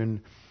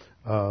reputation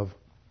of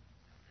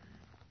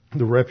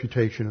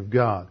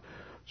God.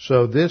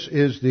 So this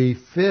is the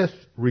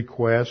fifth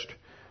request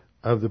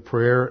of the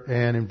prayer,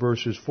 and in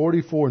verses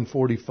 44 and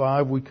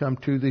 45 we come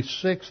to the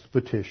sixth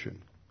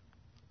petition.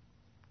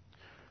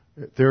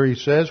 There he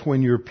says,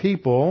 when your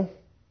people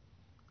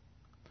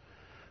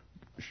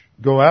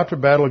go out to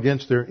battle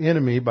against their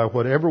enemy by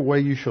whatever way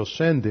you shall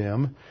send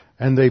them,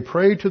 and they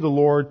pray to the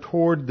Lord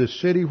toward the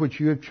city which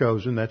you have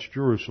chosen, that's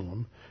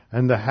Jerusalem,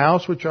 and the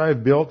house which I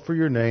have built for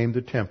your name,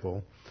 the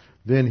temple,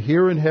 then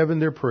hear in heaven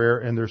their prayer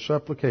and their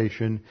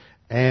supplication,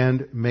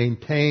 and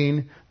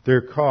maintain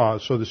their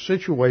cause. So the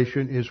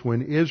situation is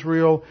when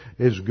Israel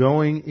is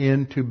going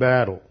into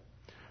battle,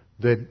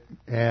 and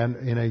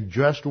in a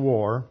just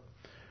war,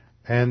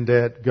 and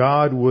that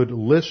God would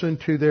listen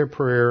to their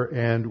prayer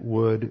and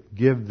would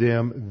give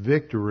them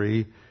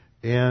victory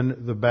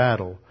in the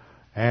battle.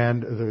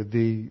 And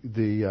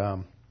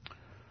the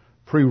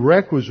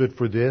prerequisite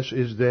for this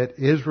is that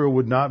Israel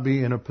would not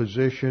be in a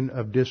position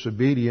of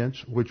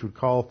disobedience, which would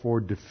call for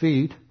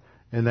defeat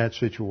in that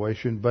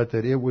situation, but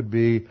that it would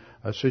be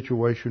a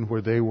situation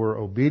where they were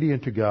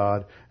obedient to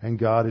God, and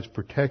God is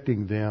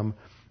protecting them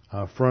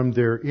from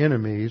their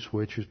enemies,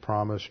 which is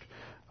promised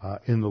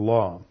in the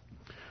law.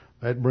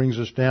 That brings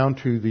us down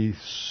to the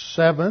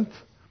seventh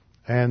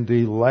and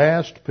the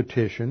last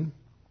petition,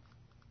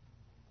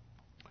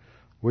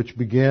 which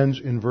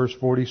begins in verse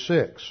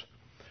 46.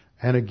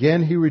 And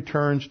again he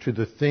returns to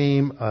the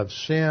theme of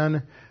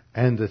sin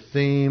and the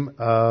theme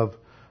of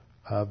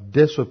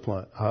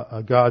discipline,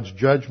 God's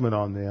judgment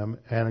on them.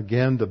 And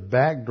again, the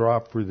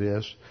backdrop for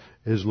this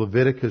is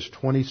Leviticus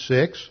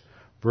 26,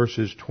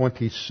 verses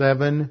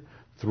 27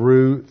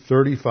 through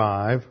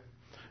 35.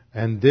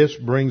 And this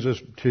brings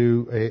us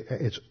to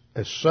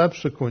it's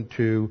subsequent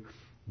to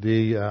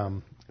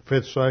the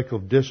fifth cycle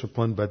of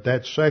discipline, but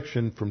that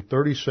section from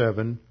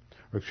 27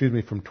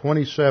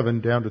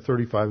 down to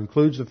 35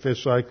 includes the fifth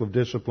cycle of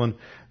discipline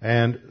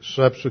and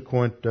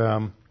subsequent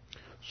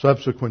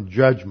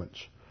judgments.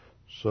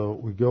 So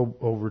we go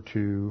over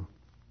to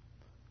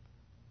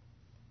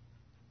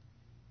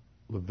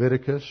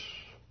Leviticus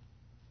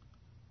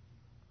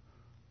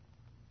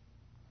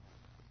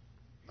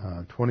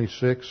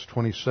 26,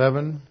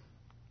 27.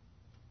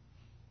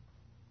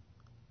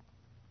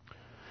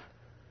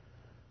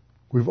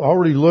 We've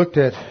already looked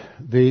at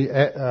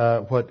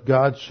what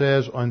God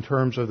says in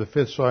terms of the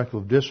fifth cycle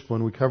of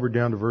discipline. We covered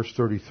down to verse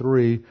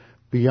 33.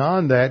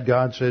 Beyond that,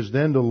 God says,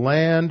 then the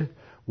land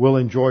will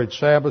enjoy its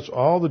Sabbaths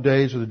all the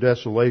days of the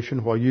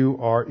desolation while you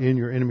are in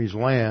your enemy's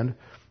land.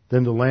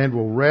 Then the land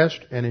will rest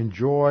and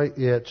enjoy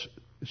its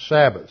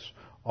Sabbaths.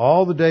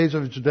 All the days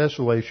of its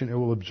desolation it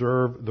will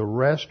observe the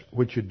rest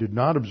which it did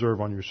not observe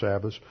on your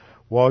Sabbaths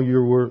while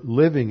you were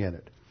living in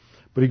it.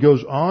 But he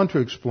goes on to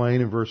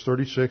explain in verse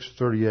 36 to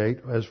 38,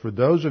 as for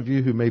those of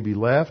you who may be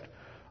left,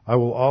 I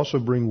will also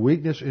bring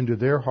weakness into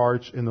their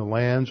hearts in the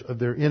lands of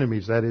their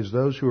enemies, that is,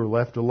 those who are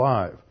left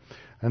alive.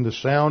 And the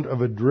sound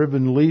of a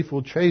driven leaf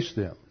will chase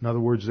them. In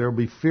other words, they'll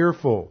be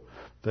fearful.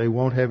 They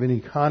won't have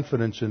any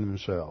confidence in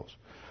themselves.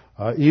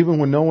 Even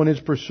when no one is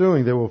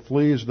pursuing, they will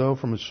flee as though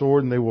from a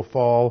sword, and they will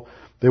fall.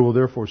 They will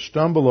therefore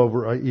stumble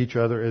over each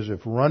other as if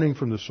running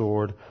from the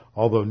sword,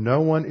 although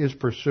no one is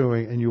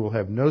pursuing, and you will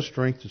have no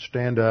strength to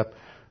stand up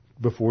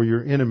before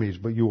your enemies.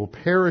 But you will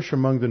perish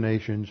among the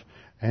nations,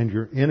 and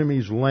your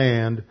enemy's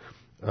land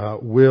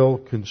will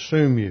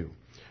consume you.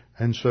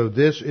 And so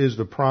this is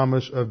the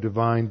promise of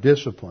divine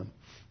discipline.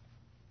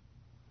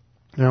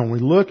 Now, when we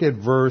look at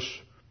verse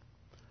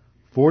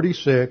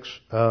 46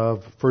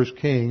 of 1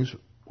 Kings,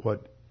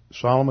 what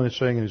Solomon is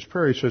saying in his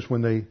prayer, he says,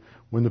 when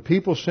the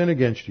people sin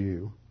against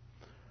you,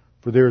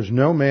 for there is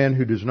no man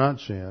who does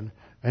not sin,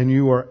 and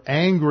you are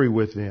angry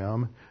with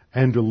them,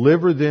 and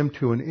deliver them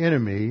to an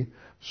enemy,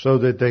 so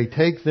that they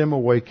take them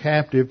away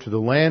captive to the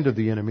land of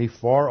the enemy,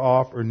 far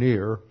off or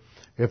near,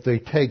 if they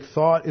take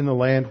thought in the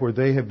land where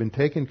they have been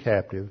taken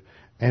captive,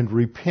 and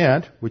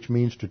repent, which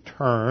means to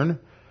turn,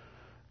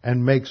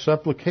 and make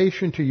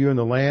supplication to you in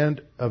the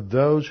land of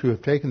those who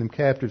have taken them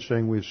captive,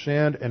 saying, we have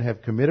sinned and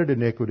have committed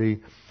iniquity,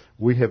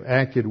 we have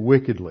acted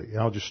wickedly. And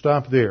I'll just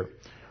stop there.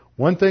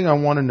 One thing I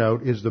want to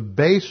note is the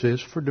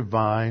basis for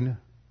divine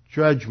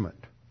judgment.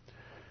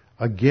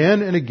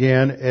 Again and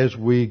again, as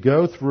we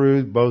go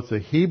through both the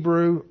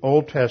Hebrew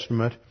Old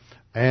Testament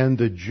and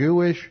the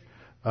Jewish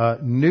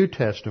New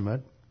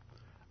Testament,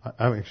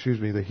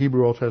 the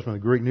Hebrew Old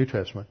Testament, the Greek New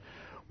Testament,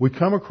 we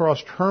come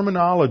across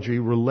terminology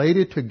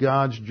related to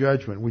God's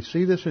judgment. We'll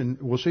see this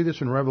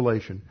in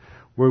Revelation,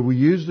 where we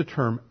use the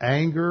term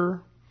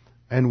anger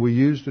and we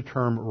use the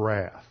term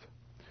wrath.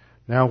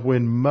 Now,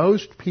 when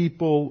most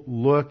people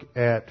look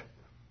at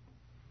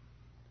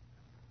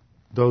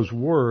those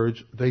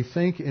words, they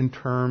think in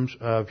terms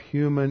of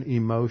human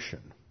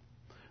emotion.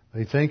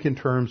 They think in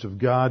terms of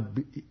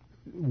God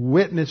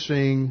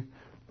witnessing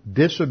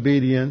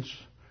disobedience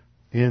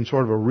in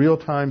sort of a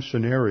real-time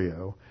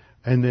scenario,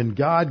 and then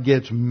God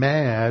gets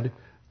mad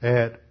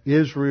at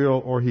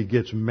Israel, or he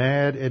gets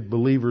mad at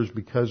believers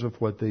because of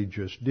what they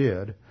just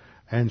did.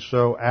 And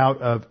so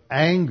out of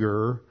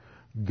anger,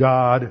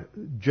 God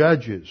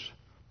judges.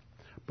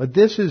 But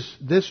this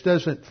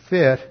doesn't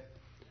fit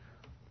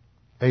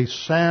a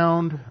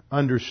sound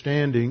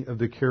understanding of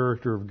the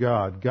character of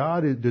God.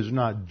 God does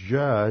not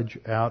judge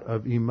out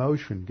of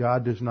emotion.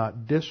 God does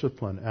not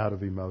discipline out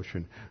of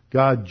emotion.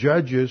 God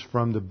judges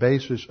from the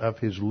basis of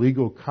his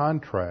legal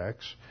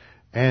contracts,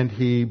 and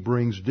he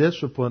brings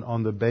discipline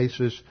on the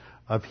basis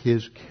of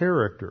his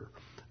character.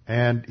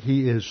 And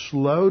he is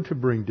slow to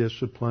bring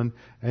discipline,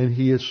 and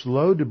he is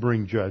slow to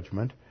bring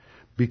judgment,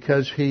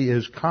 because he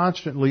is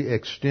constantly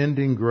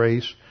extending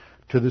grace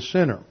to the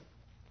sinner.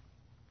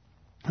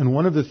 And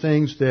one of the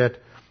things that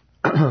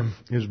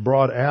is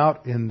brought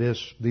out in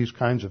these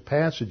kinds of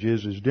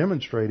passages is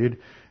demonstrated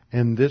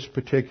in this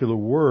particular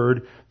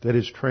word that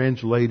is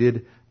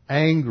translated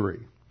angry.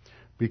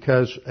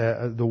 Because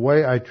the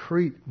way I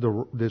treat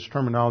this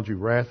terminology,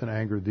 wrath and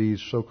anger,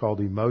 these so-called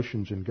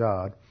emotions in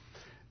God,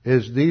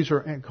 is these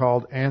are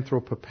called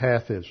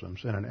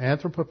anthropopathisms. And an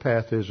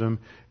anthropopathism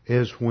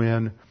is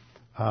when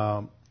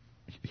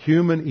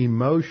human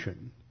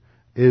emotion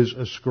is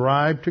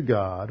ascribed to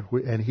God,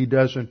 and he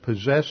doesn't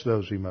possess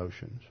those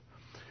emotions.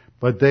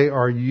 But they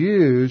are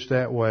used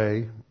that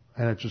way,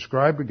 and it's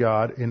ascribed to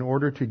God in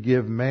order to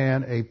give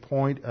man a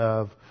point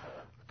of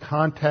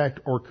contact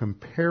or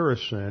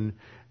comparison,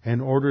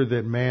 in order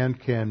that man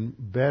can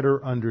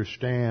better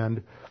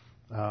understand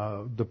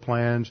the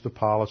plans, the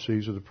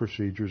policies, or the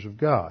procedures of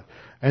God.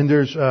 And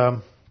there's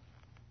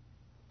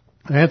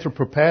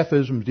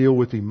anthropopathisms deal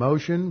with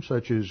emotion,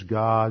 such as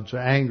God's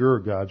anger,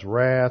 God's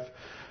wrath.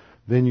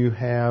 Then you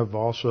have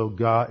also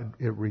God,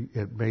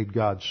 it made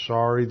God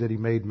sorry that he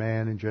made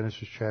man in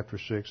Genesis chapter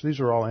 6. These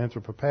are all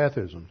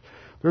anthropopathisms.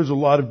 There's a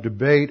lot of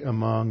debate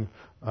among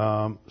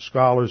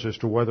scholars as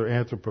to whether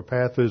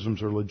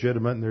anthropopathisms are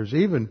legitimate, and there's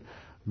even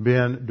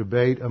been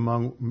debate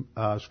among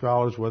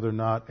scholars whether or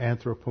not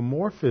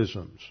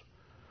anthropomorphisms,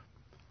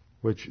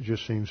 which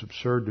just seems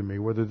absurd to me,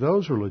 whether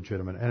those are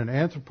legitimate. And an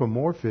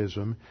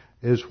anthropomorphism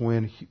is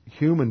when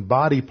human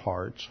body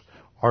parts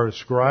are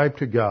ascribed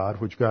to God,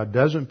 which God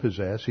doesn't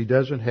possess. He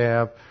doesn't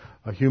have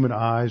human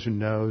eyes and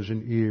nose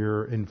and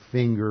ear and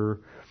finger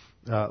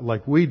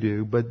like we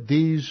do, but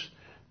these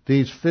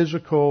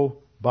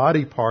physical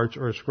body parts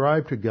are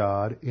ascribed to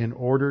God in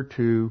order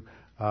to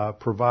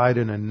provide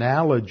an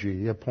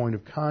analogy, a point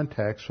of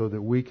contact, so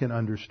that we can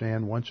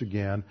understand, once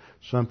again,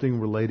 something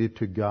related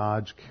to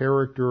God's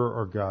character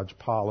or God's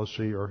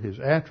policy or His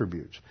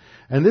attributes.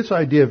 And this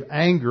idea of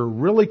anger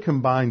really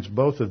combines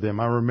both of them.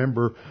 I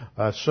remember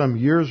some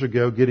years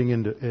ago getting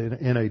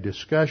in a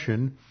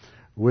discussion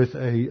with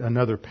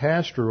another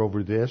pastor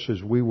over this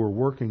as we were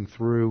working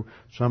through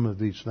some of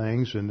these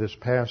things, and this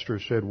pastor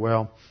said,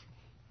 well,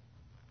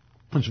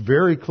 it's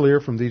very clear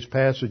from these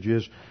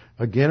passages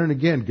again and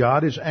again,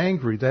 God is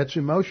angry. That's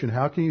emotion.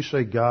 How can you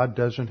say God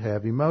doesn't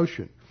have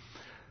emotion?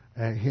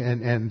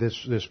 And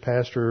this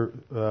pastor,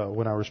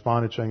 when I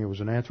responded saying it was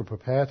an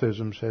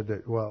anthropopathism, said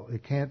that, well,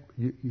 it can't,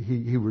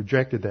 he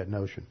rejected that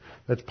notion.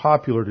 That's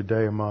popular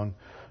today among,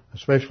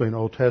 especially in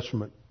Old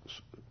Testament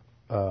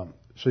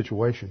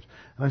situations.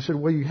 And I said,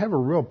 well, you have a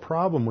real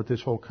problem with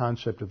this whole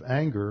concept of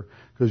anger,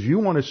 because you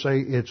want to say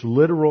it's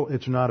literal,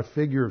 it's not a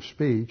figure of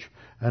speech,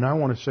 and I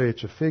want to say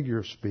it's a figure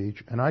of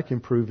speech, and I can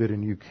prove it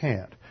and you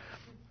can't.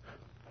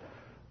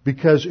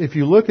 Because if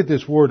you look at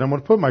this word, I'm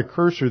going to put my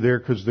cursor there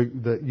because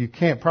you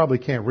probably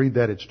can't read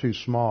that, it's too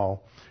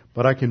small,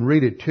 but I can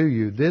read it to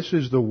you. This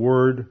is the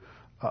word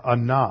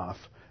anaph,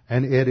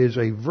 and it is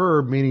a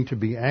verb meaning to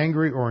be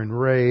angry or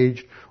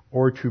enraged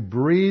or to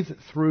breathe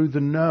through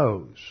the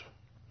nose.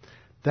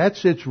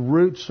 That's its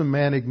root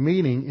semantic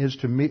meaning, is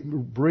to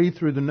breathe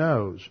through the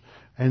nose.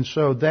 And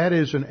so that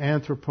is an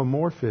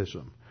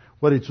anthropomorphism.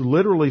 What it's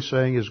literally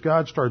saying is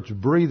God starts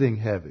breathing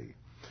heavy.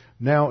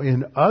 Now,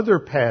 in other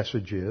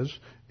passages,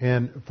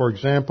 for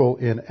example,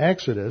 in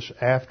Exodus,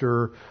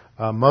 after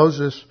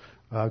Moses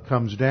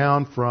comes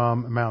down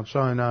from Mount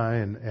Sinai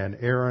and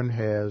Aaron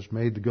has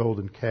made the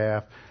golden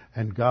calf,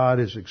 and God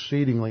is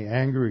exceedingly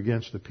angry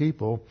against the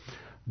people,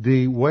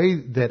 the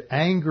way that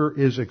anger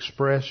is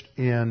expressed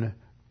in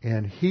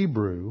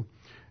Hebrew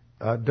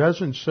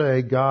doesn't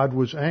say God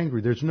was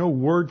angry. There's no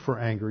word for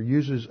anger. It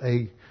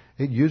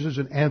uses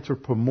an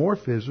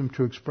anthropomorphism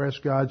to express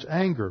God's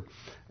anger.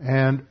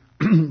 And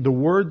the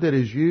word that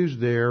is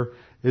used there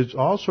is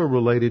also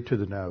related to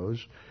the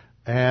nose,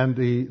 and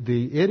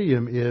the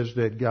idiom is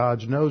that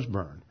God's nose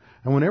burned.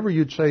 And whenever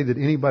you'd say that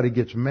anybody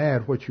gets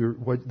mad,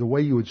 the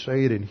way you would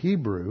say it in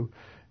Hebrew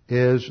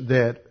is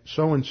that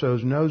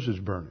so-and-so's nose is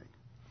burning.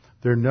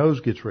 Their nose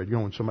gets red. You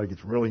know, when somebody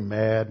gets really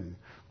mad and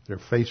their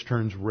face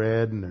turns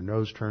red and their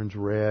nose turns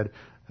red,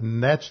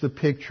 and that's the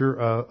picture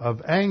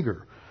of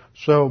anger.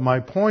 So my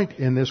point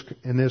in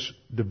this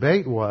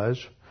debate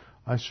was,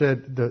 I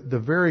said the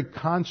very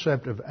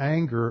concept of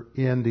anger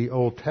in the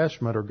Old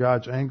Testament, or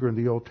God's anger in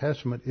the Old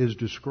Testament, is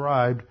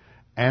described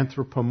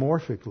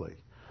anthropomorphically.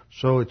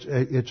 So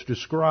it's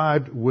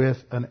described with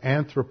an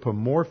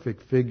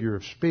anthropomorphic figure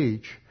of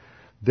speech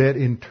that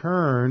in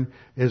turn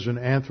is an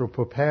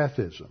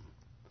anthropopathism.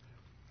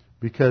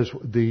 Because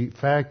the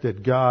fact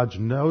that God's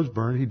nose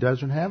burned, He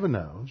doesn't have a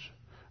nose,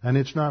 and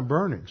it's not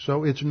burning.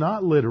 So it's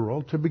not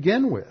literal to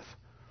begin with.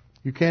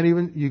 You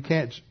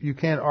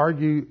can't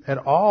argue at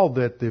all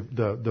that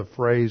the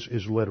phrase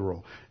is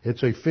literal.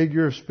 It's a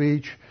figure of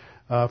speech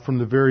from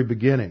the very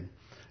beginning.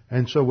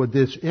 And so what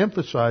this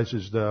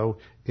emphasizes, though,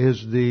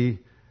 is the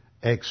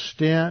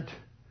extent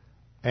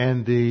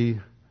and the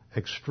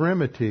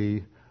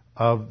extremity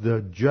of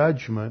the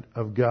judgment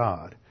of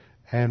God.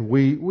 And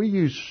we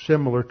use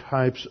similar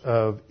types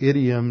of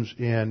idioms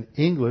in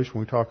English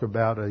when we talk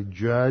about a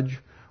judge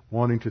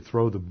wanting to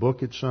throw the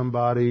book at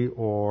somebody,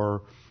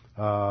 or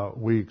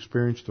we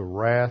experience the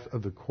wrath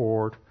of the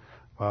court.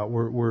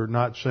 We're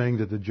not saying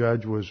that the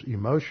judge was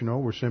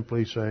emotional. We're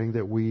simply saying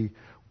that we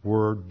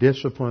were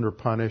disciplined or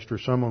punished, or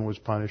someone was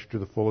punished to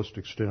the fullest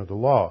extent of the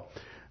law.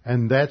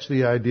 And that's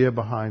the idea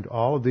behind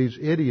all of these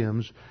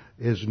idioms,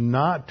 is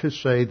not to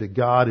say that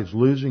God is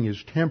losing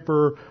His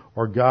temper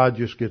or God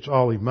just gets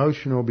all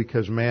emotional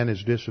because man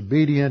is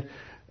disobedient.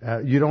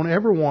 You don't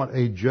ever want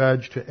a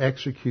judge to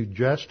execute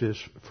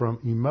justice from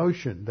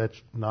emotion.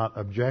 That's not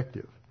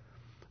objective.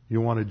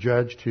 You want a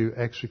judge to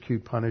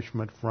execute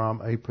punishment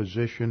from a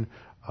position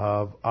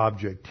of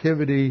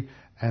objectivity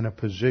and a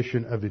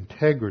position of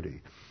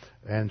integrity.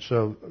 And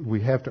so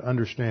we have to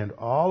understand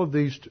all of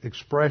these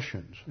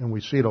expressions, and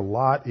we see it a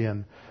lot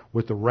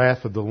with the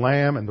wrath of the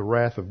Lamb and the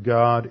wrath of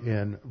God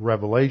in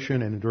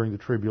Revelation and during the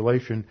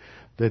tribulation,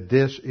 that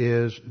this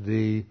is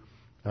the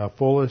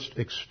fullest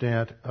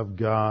extent of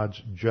God's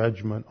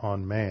judgment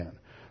on man.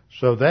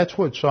 So that's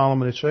what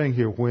Solomon is saying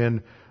here.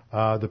 When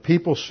the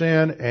people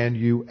sin and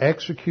you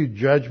execute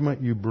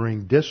judgment, you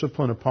bring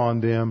discipline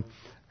upon them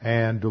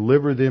and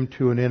deliver them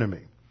to an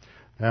enemy.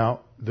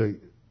 Now,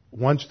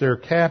 once they're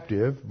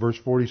captive, verse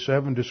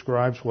 47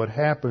 describes what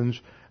happens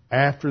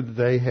after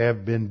they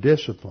have been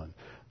disciplined.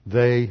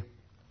 They've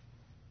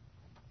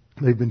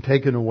been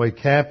taken away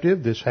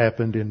captive. This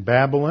happened in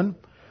Babylon.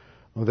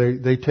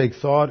 They take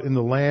thought in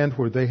the land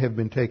where they have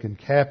been taken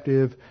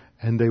captive,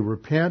 and they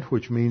repent,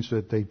 which means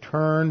that they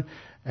turn.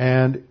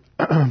 And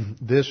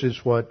this is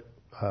what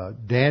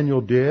Daniel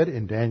did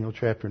in Daniel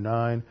chapter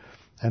 9,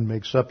 and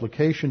make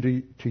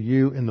supplication to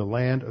you in the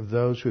land of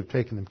those who have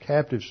taken them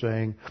captive,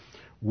 saying,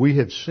 we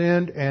have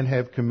sinned and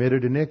have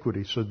committed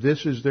iniquity. So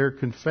this is their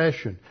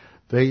confession.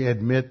 They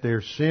admit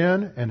their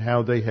sin and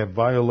how they have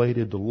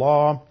violated the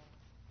law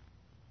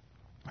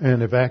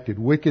and have acted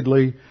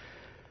wickedly.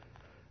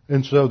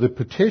 And so the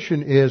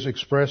petition is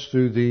expressed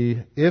through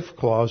the if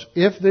clause.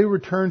 If they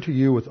return to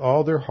you with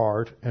all their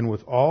heart and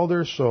with all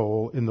their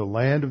soul in the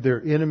land of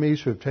their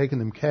enemies who have taken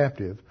them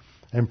captive,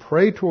 and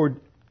pray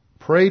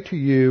to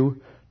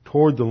you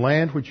toward the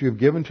land which you have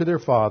given to their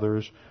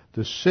fathers,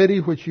 the city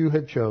which you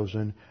have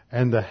chosen,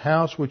 and the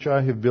house which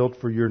I have built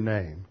for your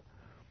name.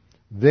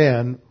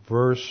 Then,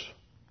 verse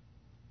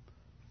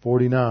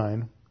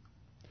 49,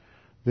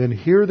 then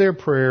hear their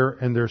prayer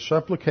and their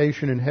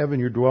supplication in heaven,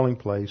 your dwelling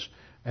place,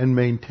 and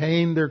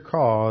maintain their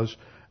cause,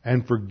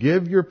 and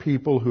forgive your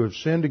people who have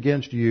sinned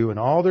against you and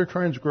all their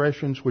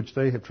transgressions which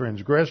they have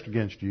transgressed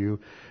against you,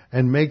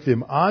 and make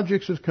them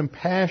objects of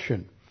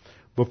compassion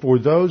before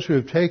those who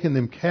have taken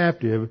them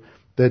captive,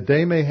 that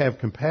they may have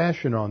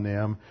compassion on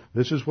them.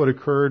 This is what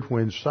occurred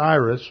when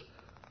Cyrus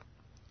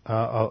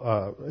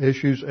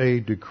issues a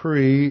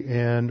decree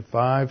in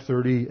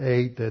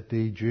 538 that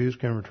the Jews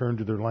can return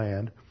to their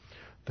land,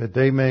 that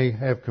they may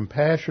have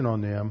compassion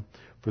on them,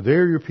 for they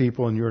are your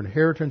people and your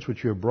inheritance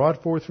which you have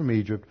brought forth from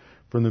Egypt,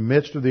 from the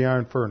midst of the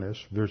iron furnace.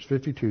 Verse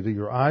 52, that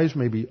your eyes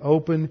may be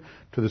open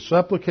to the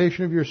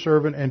supplication of your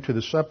servant and to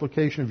the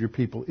supplication of your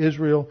people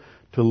Israel,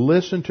 to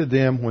listen to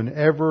them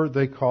whenever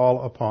they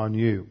call upon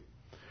you.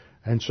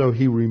 And so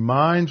he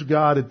reminds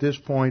God at this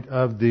point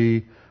of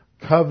the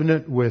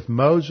covenant with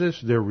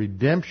Moses, their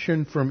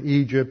redemption from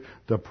Egypt,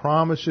 the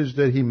promises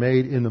that he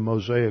made in the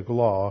Mosaic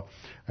Law.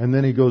 And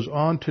then he goes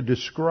on to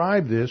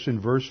describe this in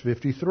verse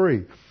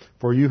 53.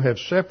 For you have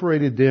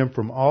separated them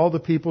from all the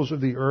peoples of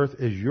the earth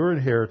as your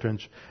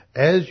inheritance,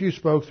 as you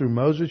spoke through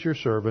Moses your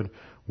servant,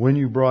 when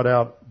you brought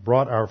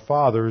our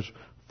fathers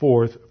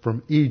forth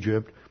from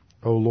Egypt,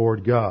 O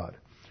Lord God.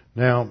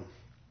 Now,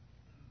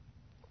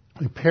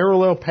 a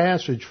parallel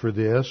passage for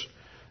this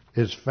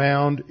is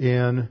found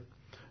in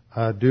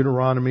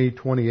Deuteronomy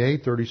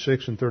 28,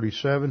 36, and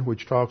 37,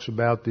 which talks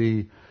about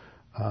the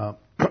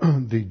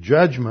the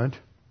judgment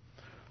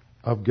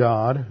of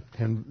God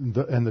and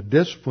the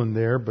discipline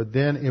there. But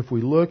then if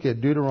we look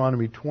at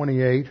Deuteronomy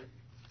 28,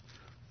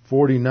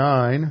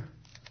 49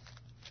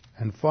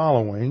 and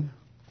following,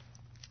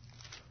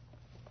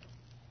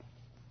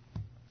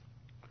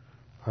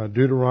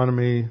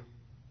 Deuteronomy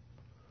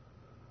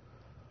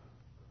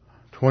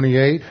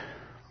 28,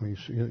 let me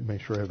see,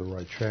 make sure I have the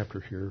right chapter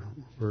here,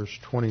 verse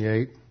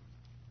 28.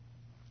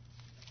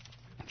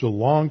 It's a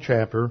long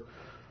chapter.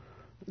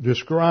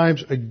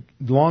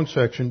 Long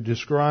section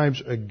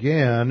describes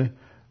again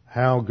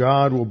how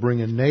God will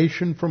bring a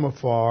nation from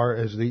afar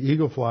as the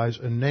eagle flies,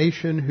 a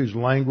nation whose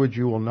language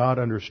you will not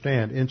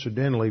understand.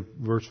 Incidentally,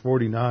 verse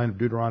 49 of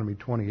Deuteronomy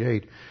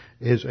 28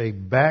 is a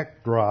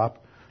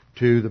backdrop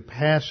to the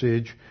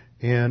passage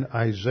in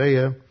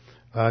Isaiah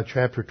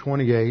chapter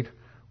 28,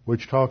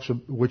 which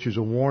is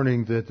a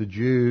warning that the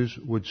Jews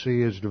would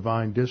see as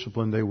divine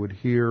discipline. They would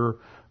hear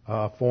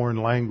foreign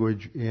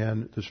language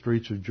in the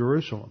streets of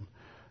Jerusalem.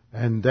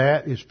 And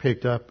that is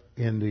picked up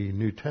in the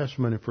New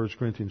Testament in 1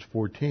 Corinthians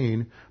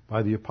 14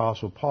 by the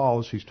Apostle Paul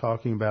as he's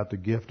talking about the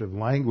gift of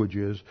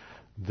languages,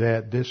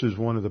 that this is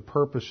one of the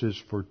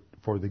purposes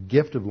for the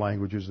gift of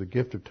languages, the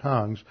gift of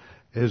tongues,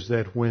 is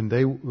that when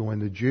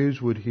the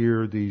Jews would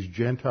hear these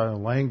Gentile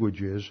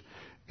languages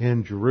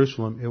in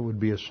Jerusalem, it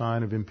would be a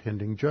sign of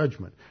impending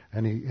judgment.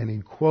 And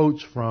he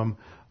quotes from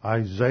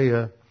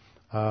Isaiah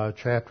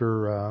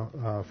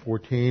chapter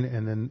 14,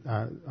 and then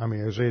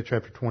Isaiah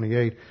chapter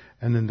 28,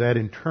 and then that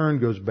in turn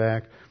goes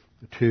back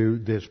to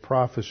this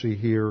prophecy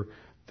here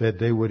that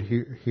they would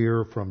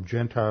hear from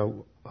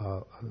Gentile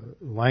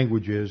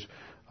languages,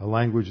 a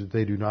language that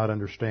they do not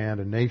understand,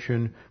 a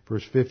nation,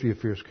 verse 50, a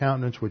fierce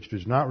countenance, which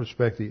does not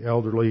respect the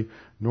elderly,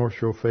 nor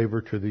show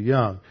favor to the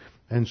young.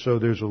 And so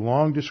there's a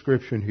long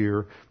description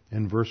here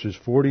in verses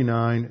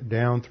 49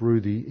 down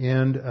through the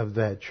end of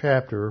that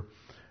chapter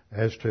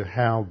as to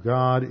how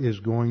God is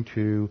going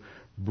to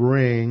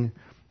bring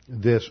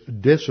this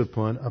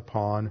discipline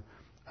upon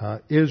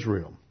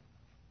Israel.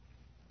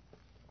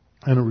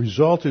 And a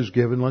result is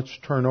given. Let's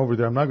turn over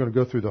there. I'm not going to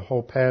go through the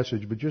whole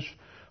passage, but just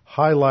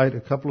highlight a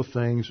couple of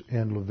things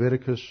in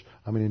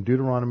in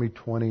Deuteronomy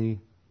 20.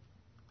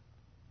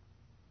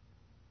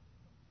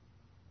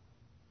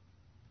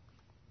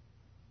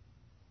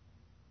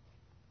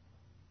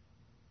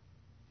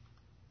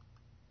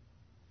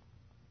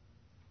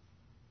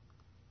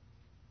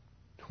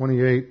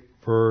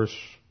 Verse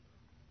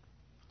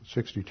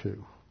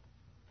 62.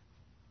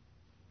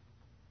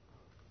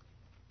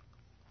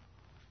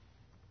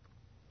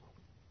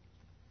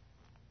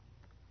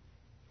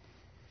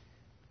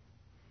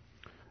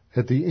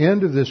 At the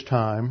end of this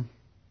time,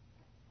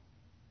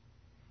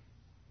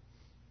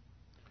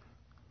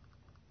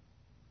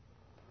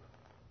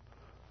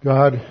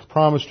 God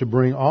promised to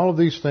bring all of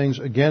these things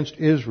against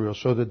Israel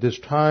so that this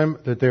time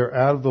that they're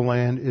out of the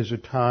land is a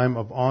time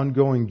of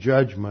ongoing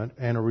judgment.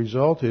 And a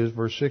result is,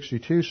 verse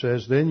 62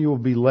 says, then you will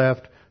be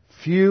left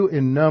few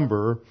in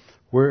number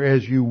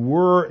whereas you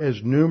were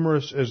as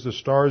numerous as the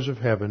stars of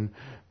heaven,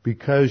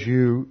 because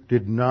you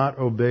did not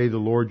obey the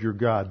Lord your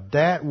God.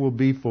 That will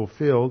be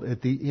fulfilled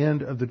at the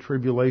end of the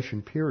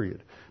tribulation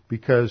period,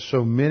 because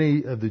so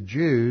many of the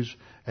Jews,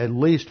 at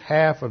least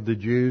half of the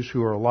Jews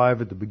who are alive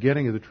at the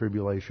beginning of the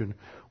tribulation,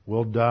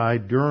 will die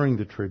during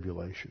the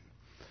tribulation.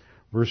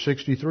 Verse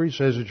 63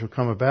 says, it shall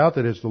come about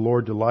that as the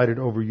Lord delighted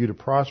over you to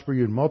prosper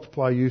you and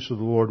multiply you, so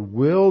the Lord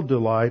will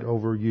delight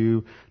over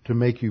you to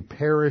make you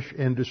perish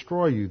and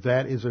destroy you.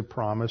 That is a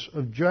promise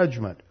of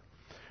judgment.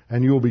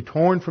 And you will be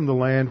torn from the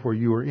land where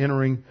you are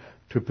entering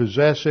to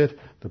possess it.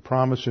 The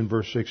promise in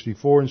verse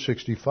 64 and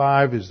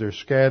 65 is their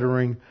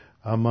scattering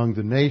among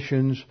the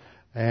nations,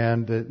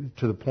 and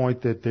to the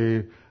point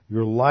that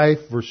your life,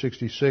 verse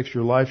 66,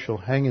 your life shall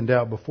hang in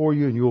doubt before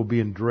you, and you will be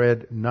in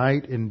dread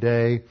night and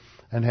day,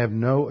 and have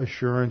no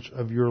assurance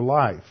of your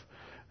life.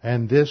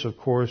 And this, of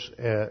course,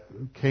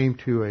 came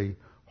to a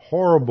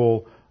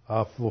horrible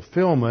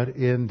fulfillment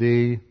in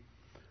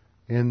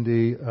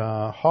the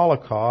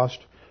Holocaust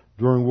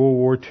during World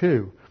War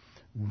II.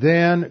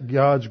 Then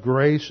God's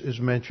grace is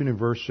mentioned in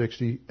verse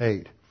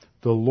 68.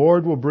 The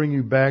Lord will bring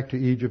you back to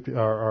Egypt,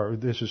 or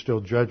this is still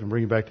judgment,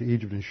 bring you back to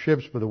Egypt in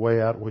ships by the way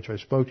out which I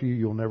spoke to you.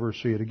 You'll never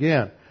see it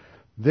again.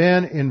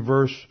 Then in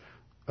verse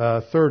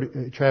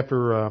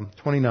chapter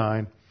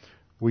 29,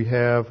 we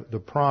have the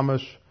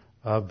promise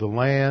of the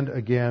land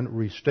again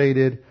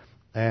restated,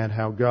 and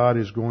how God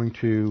is going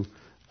to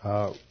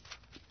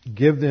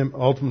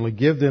ultimately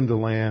give them the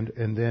land.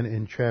 And then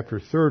in chapter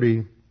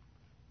 30,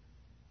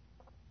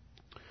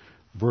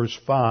 verse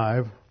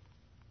 5,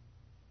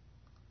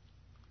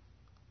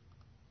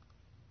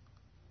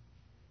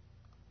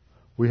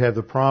 we have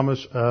the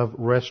promise of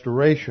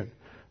restoration.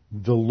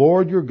 The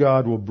Lord your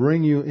God will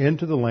bring you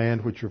into the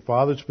land which your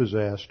fathers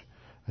possessed,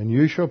 and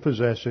you shall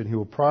possess it, and he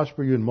will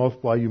prosper you and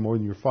multiply you more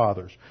than your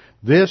fathers.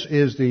 This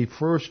is the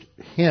first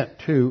hint,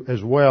 too,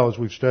 as well as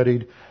we've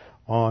studied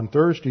on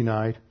Thursday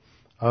night,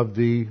 of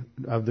the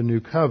new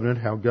covenant,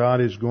 how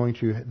God is going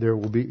to,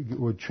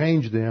 will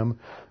change them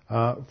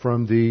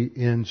from the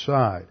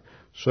inside.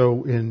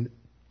 So in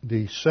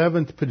the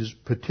seventh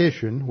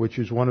petition, which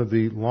is one of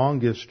the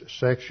longest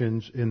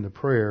sections in the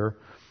prayer,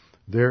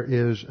 there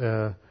is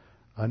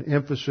an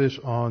emphasis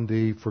on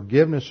the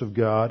forgiveness of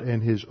God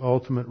and His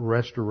ultimate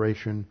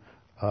restoration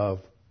of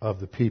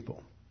the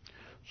people.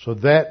 So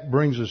that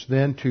brings us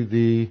then to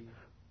the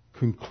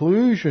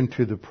conclusion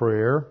to the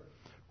prayer,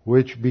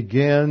 which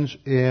begins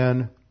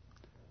and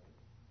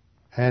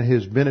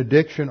his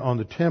benediction on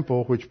the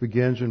temple, which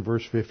begins in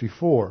verse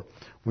 54.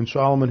 When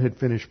Solomon had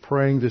finished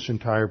praying this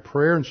entire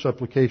prayer and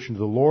supplication to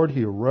the Lord,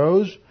 he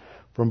arose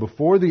from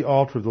before the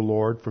altar of the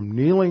Lord, from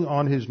kneeling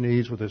on his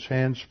knees with his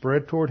hands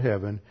spread toward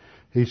heaven.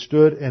 He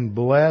stood and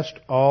blessed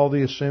all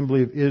the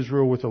assembly of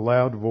Israel with a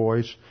loud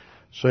voice,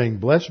 saying,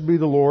 Blessed be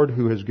the Lord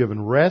who has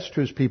given rest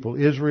to his people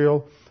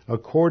Israel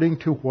according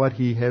to what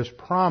he has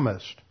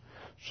promised.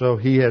 So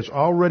he has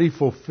already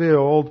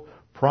fulfilled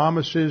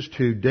promises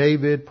to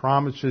David,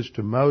 promises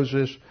to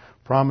Moses,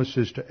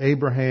 promises to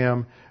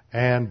Abraham,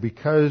 and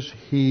because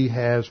he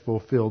has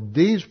fulfilled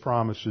these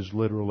promises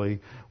literally,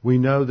 we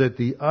know that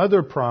the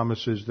other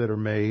promises that are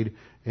made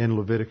in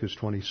Leviticus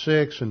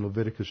 26 and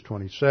Leviticus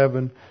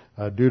 27,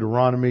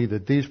 Deuteronomy,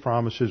 that these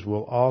promises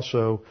will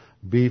also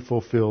be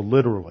fulfilled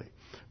literally.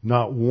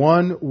 Not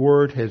one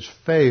word has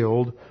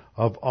failed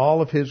of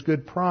all of His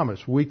good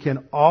promise. We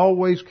can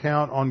always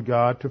count on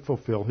God to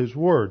fulfill His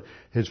word.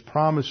 His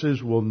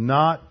promises will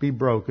not be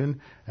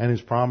broken, and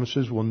His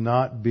promises will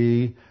not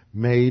be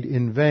made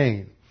in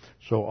vain.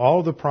 So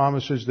all the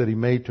promises that He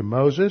made to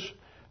Moses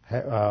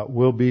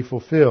will be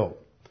fulfilled.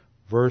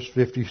 Verse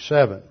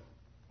 57.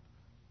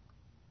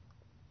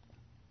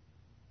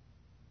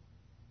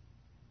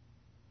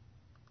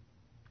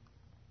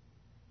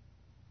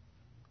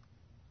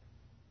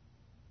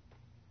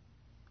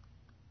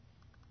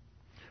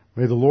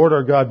 May the Lord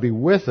our God be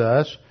with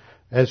us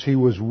as He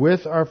was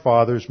with our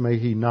fathers. May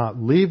He not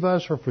leave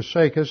us or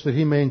forsake us, that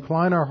He may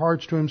incline our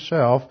hearts to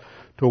Himself,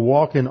 to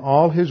walk in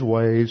all His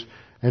ways,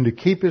 and to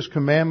keep His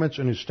commandments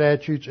and His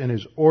statutes and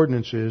His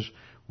ordinances,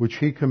 which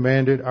He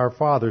commanded our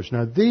fathers.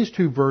 Now, these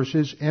two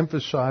verses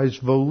emphasize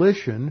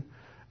volition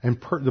and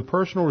the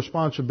personal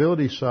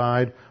responsibility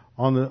side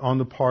on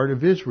the part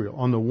of Israel.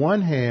 On the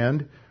one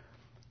hand,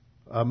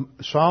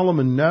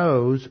 Solomon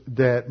knows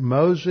that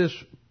Moses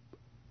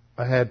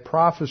had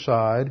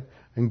prophesied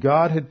and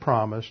God had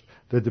promised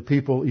that the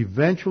people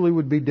eventually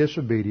would be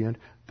disobedient,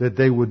 that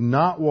they would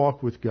not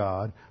walk with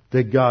God,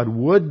 that God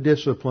would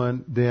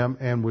discipline them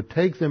and would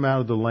take them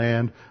out of the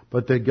land,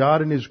 but that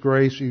God in His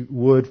grace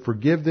would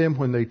forgive them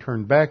when they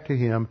turned back to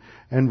Him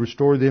and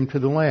restore them to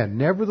the land.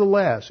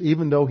 Nevertheless,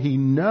 even though he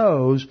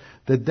knows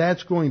that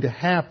that's going to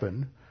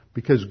happen,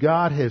 because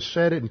God has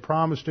said it and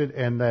promised it,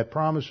 and that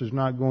promise is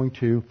not going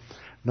to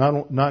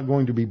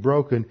be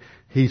broken,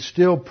 he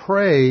still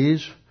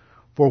prays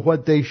for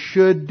what they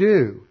should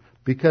do,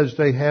 because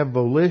they have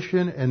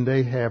volition and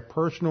they have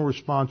personal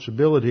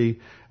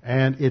responsibility,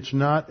 and it's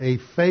not a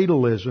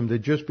fatalism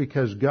that just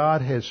because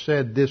God has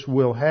said this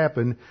will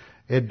happen,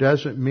 it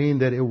doesn't mean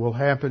that it will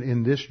happen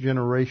in this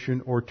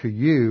generation or to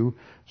you.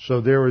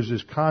 So there is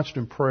this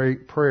constant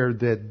prayer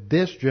that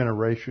this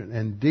generation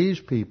and these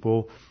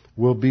people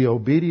will be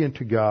obedient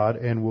to God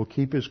and will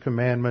keep His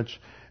commandments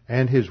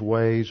and His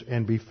ways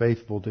and be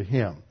faithful to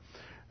Him.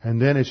 And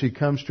then as he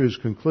comes to his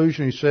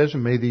conclusion, he says,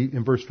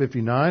 in verse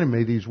 59, and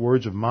may these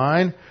words of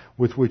mine,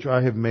 with which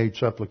I have made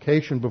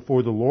supplication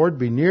before the Lord,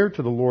 be near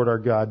to the Lord our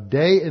God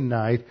day and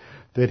night,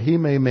 that He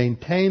may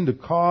maintain the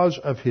cause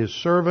of His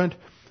servant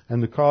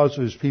and the cause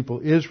of His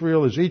people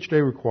Israel as each day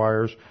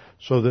requires,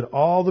 so that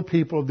all the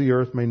people of the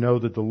earth may know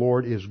that the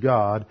Lord is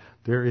God,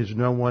 there is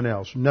no one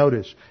else.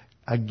 Notice,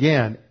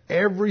 again,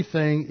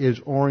 everything is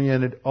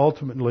oriented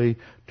ultimately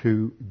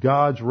to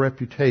God's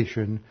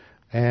reputation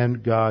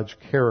and God's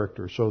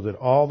character, so that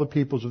all the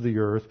peoples of the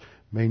earth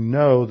may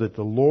know that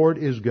the Lord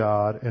is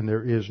God and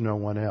there is no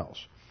one else.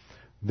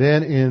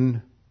 Then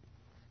in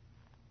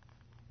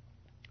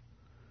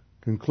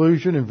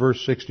conclusion, in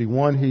verse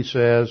 61, he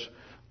says,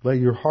 let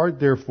your heart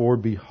therefore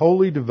be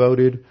wholly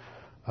devoted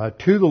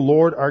to the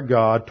Lord our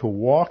God, to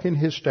walk in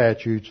His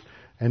statutes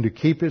and to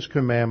keep His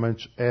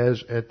commandments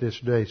as at this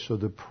day. So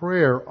the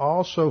prayer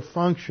also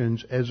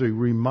functions as a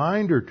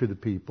reminder to the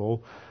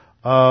people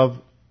of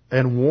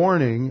and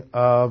warning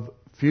of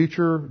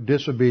future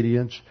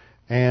disobedience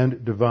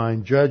and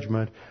divine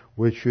judgment,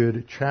 which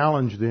should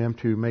challenge them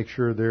to make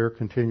sure they're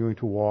continuing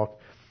to walk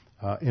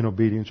in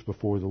obedience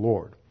before the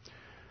Lord.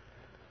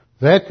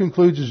 That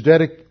concludes his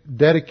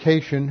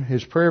dedication,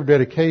 his prayer of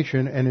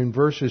dedication, and in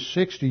verses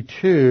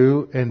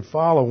 62 and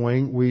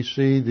following, we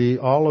see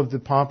all of the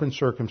pomp and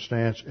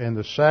circumstance and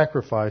the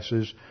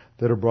sacrifices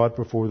that are brought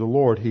before the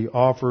Lord. He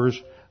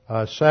offers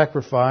a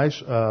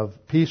sacrifice of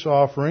peace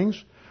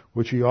offerings,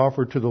 which he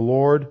offered to the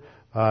Lord,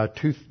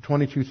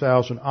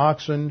 22,000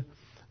 oxen,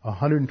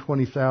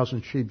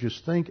 120,000 sheep.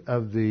 Just think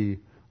of the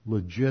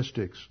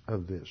logistics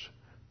of this.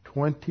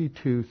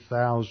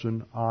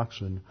 22,000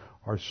 oxen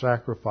are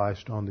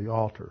sacrificed on the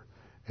altar.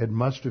 It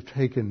must have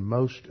taken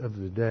most of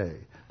the day.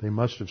 They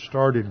must have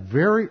started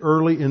very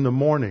early in the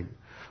morning.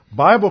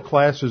 Bible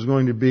class is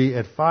going to be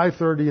at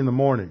 5:30 in the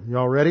morning.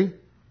 Y'all ready?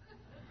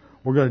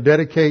 We're going to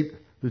dedicate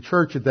the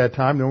church at that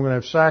time, then we're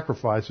going to have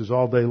sacrifices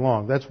all day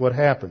long. That's what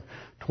happened.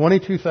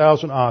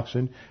 22,000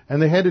 oxen, and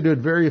they had to do it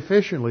very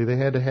efficiently. They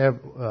had to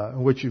have,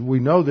 which we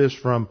know this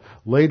from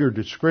later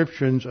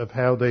descriptions of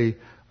how they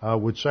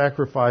would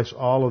sacrifice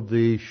all of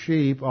the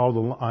sheep, all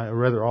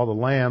the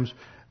lambs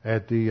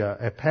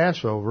at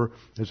Passover,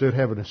 is they'd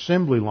have an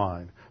assembly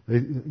line.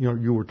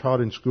 You were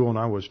taught in school, and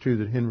I was too,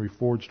 that Henry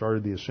Ford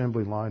started the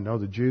assembly line. No,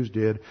 the Jews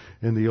did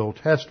in the Old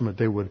Testament.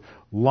 They would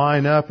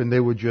line up and they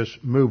would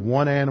just move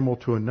one animal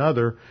to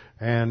another,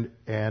 and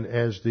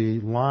as the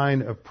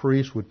line of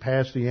priests would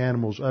pass the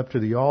animals up to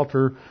the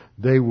altar,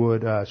 they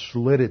would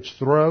slit its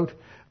throat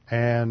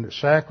and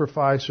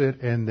sacrifice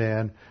it, and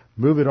then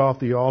move it off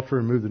the altar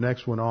and move the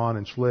next one on,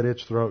 and slit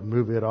its throat and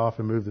move it off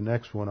and move the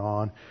next one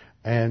on.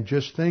 And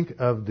just think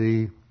of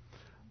the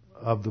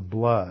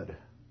blood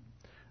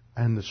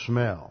and the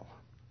smell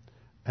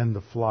and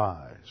the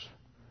flies.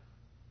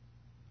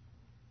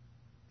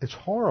 It's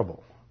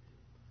horrible.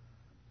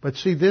 But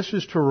see, this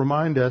is to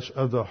remind us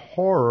of the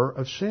horror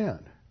of sin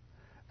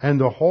and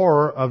the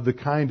horror of the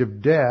kind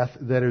of death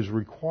that is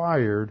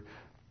required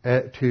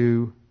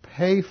to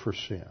pay for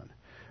sin.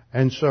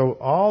 And so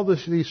all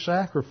these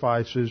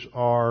sacrifices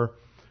are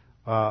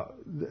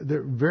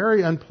they're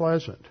very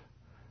unpleasant.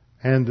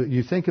 And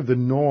you think of the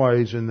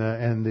noise and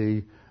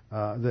the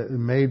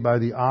made by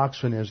the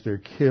oxen as they're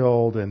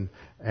killed,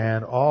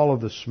 and all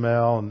of the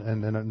smell,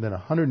 and then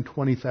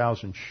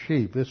 120,000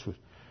 sheep. This was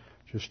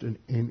just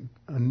an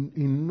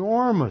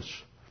enormous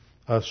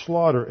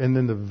slaughter, and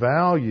then the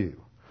value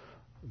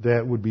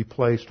that would be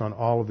placed on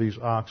all of these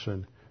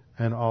oxen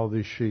and all of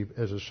these sheep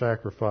as a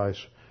sacrifice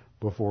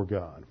before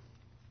God.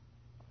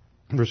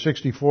 Verse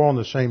 64, on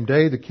the same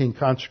day the king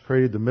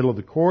consecrated the middle of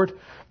the court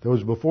that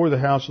was before the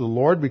house of the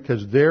Lord,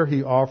 because there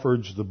he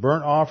offers the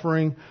burnt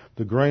offering,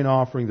 the grain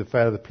offering, the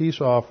fat of the peace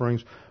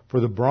offerings. For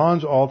the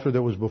bronze altar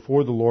that was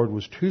before the Lord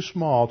was too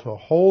small to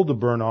hold the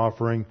burnt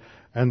offering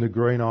and the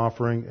grain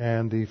offering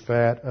and the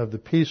fat of the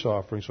peace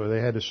offering. So they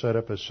had to set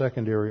up a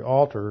secondary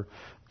altar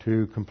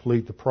to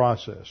complete the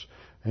process.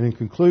 And in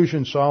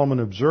conclusion,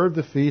 Solomon observed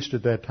the feast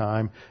at that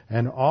time,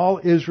 and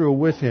all Israel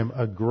with him,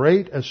 a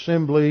great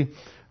assembly,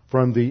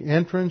 from the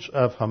entrance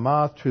of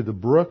Hamath to the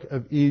brook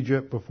of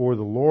Egypt before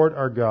the Lord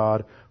our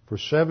God for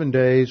 7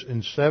 days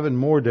and 7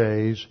 more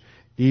days,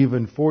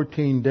 even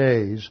 14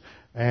 days.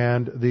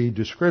 And the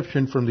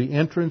description from the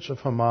entrance of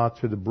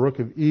Hamath to the brook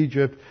of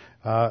Egypt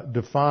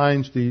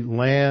defines the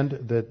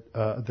land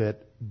that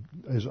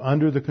is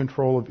under the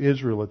control of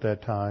Israel at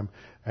that time,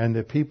 and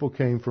that people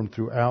came from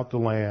throughout the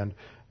land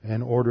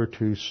in order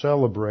to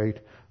celebrate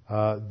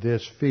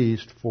this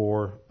feast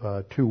for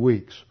 2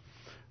 weeks.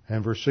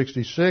 And verse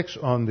 66,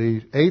 on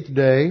the 8th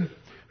day,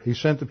 he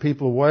sent the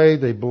people away.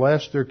 They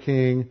blessed their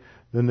king.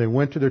 Then they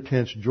went to their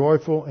tents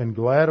joyful and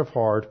glad of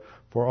heart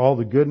for all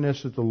the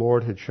goodness that the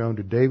Lord had shown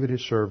to David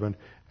his servant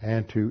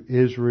and to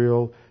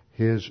Israel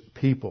his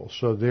people.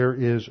 So there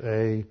is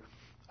a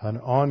an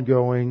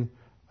ongoing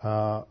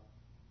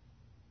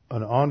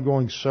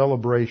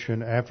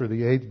celebration after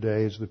the 8th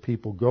day as the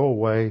people go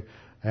away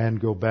and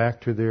go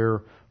back to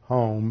their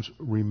homes,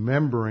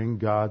 remembering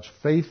God's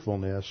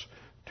faithfulness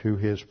to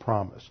His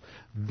promise.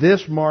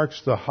 This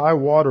marks the high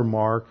water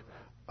mark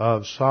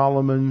of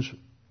Solomon's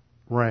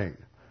reign.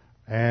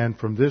 And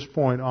from this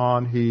point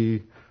on,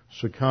 he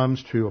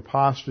succumbs to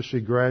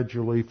apostasy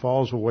gradually,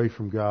 falls away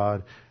from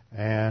God,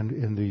 and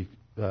in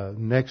the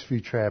next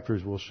few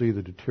chapters we'll see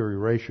the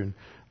deterioration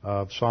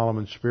of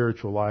Solomon's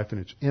spiritual life and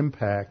its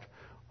impact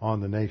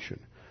on the nation.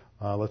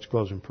 Let's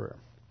close in prayer.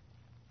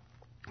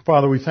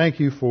 Father, we thank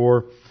you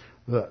for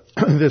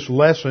this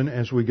lesson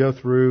as we go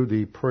through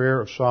the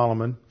prayer of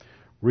Solomon,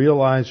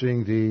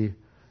 realizing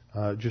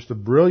just the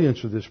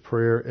brilliance of this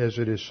prayer as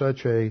it is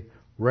such a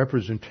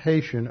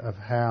representation of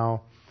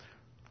how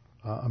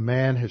a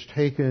man has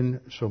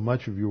taken so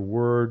much of your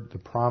word, the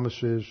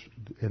promises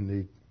in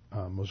the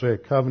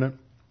Mosaic covenant,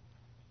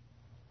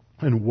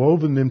 and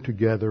woven them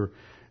together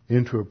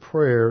into a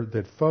prayer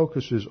that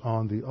focuses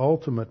on the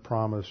ultimate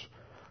promise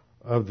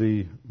of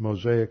the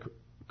Mosaic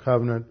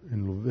covenant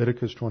in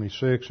Leviticus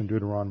 26 and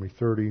Deuteronomy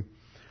 30,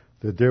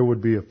 that there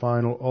would be a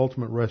final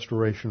ultimate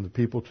restoration of the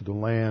people to the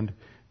land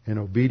in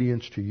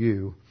obedience to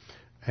you.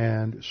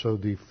 And so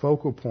the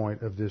focal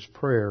point of this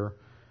prayer,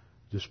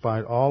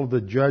 despite all of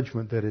the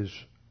judgment that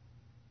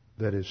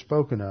is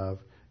spoken of,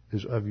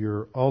 is of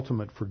your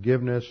ultimate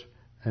forgiveness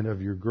and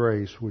of your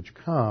grace, which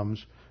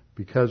comes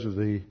because of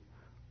your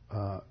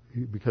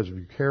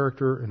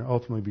character and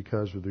ultimately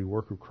because of the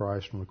work of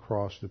Christ on the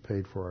cross that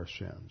paid for our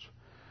sins.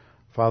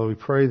 Father, we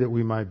pray that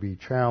we might be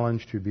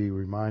challenged to be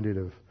reminded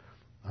of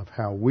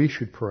how we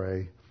should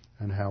pray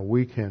and how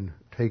we can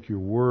take your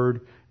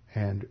word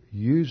and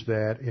use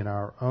that in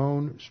our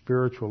own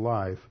spiritual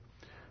life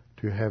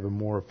to have a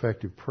more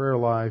effective prayer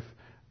life,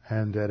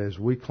 and that as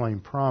we claim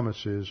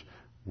promises,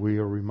 we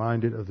are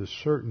reminded of the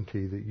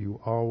certainty that you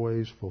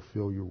always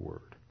fulfill your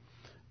word.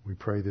 We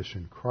pray this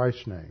in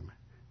Christ's name.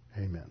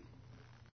 Amen.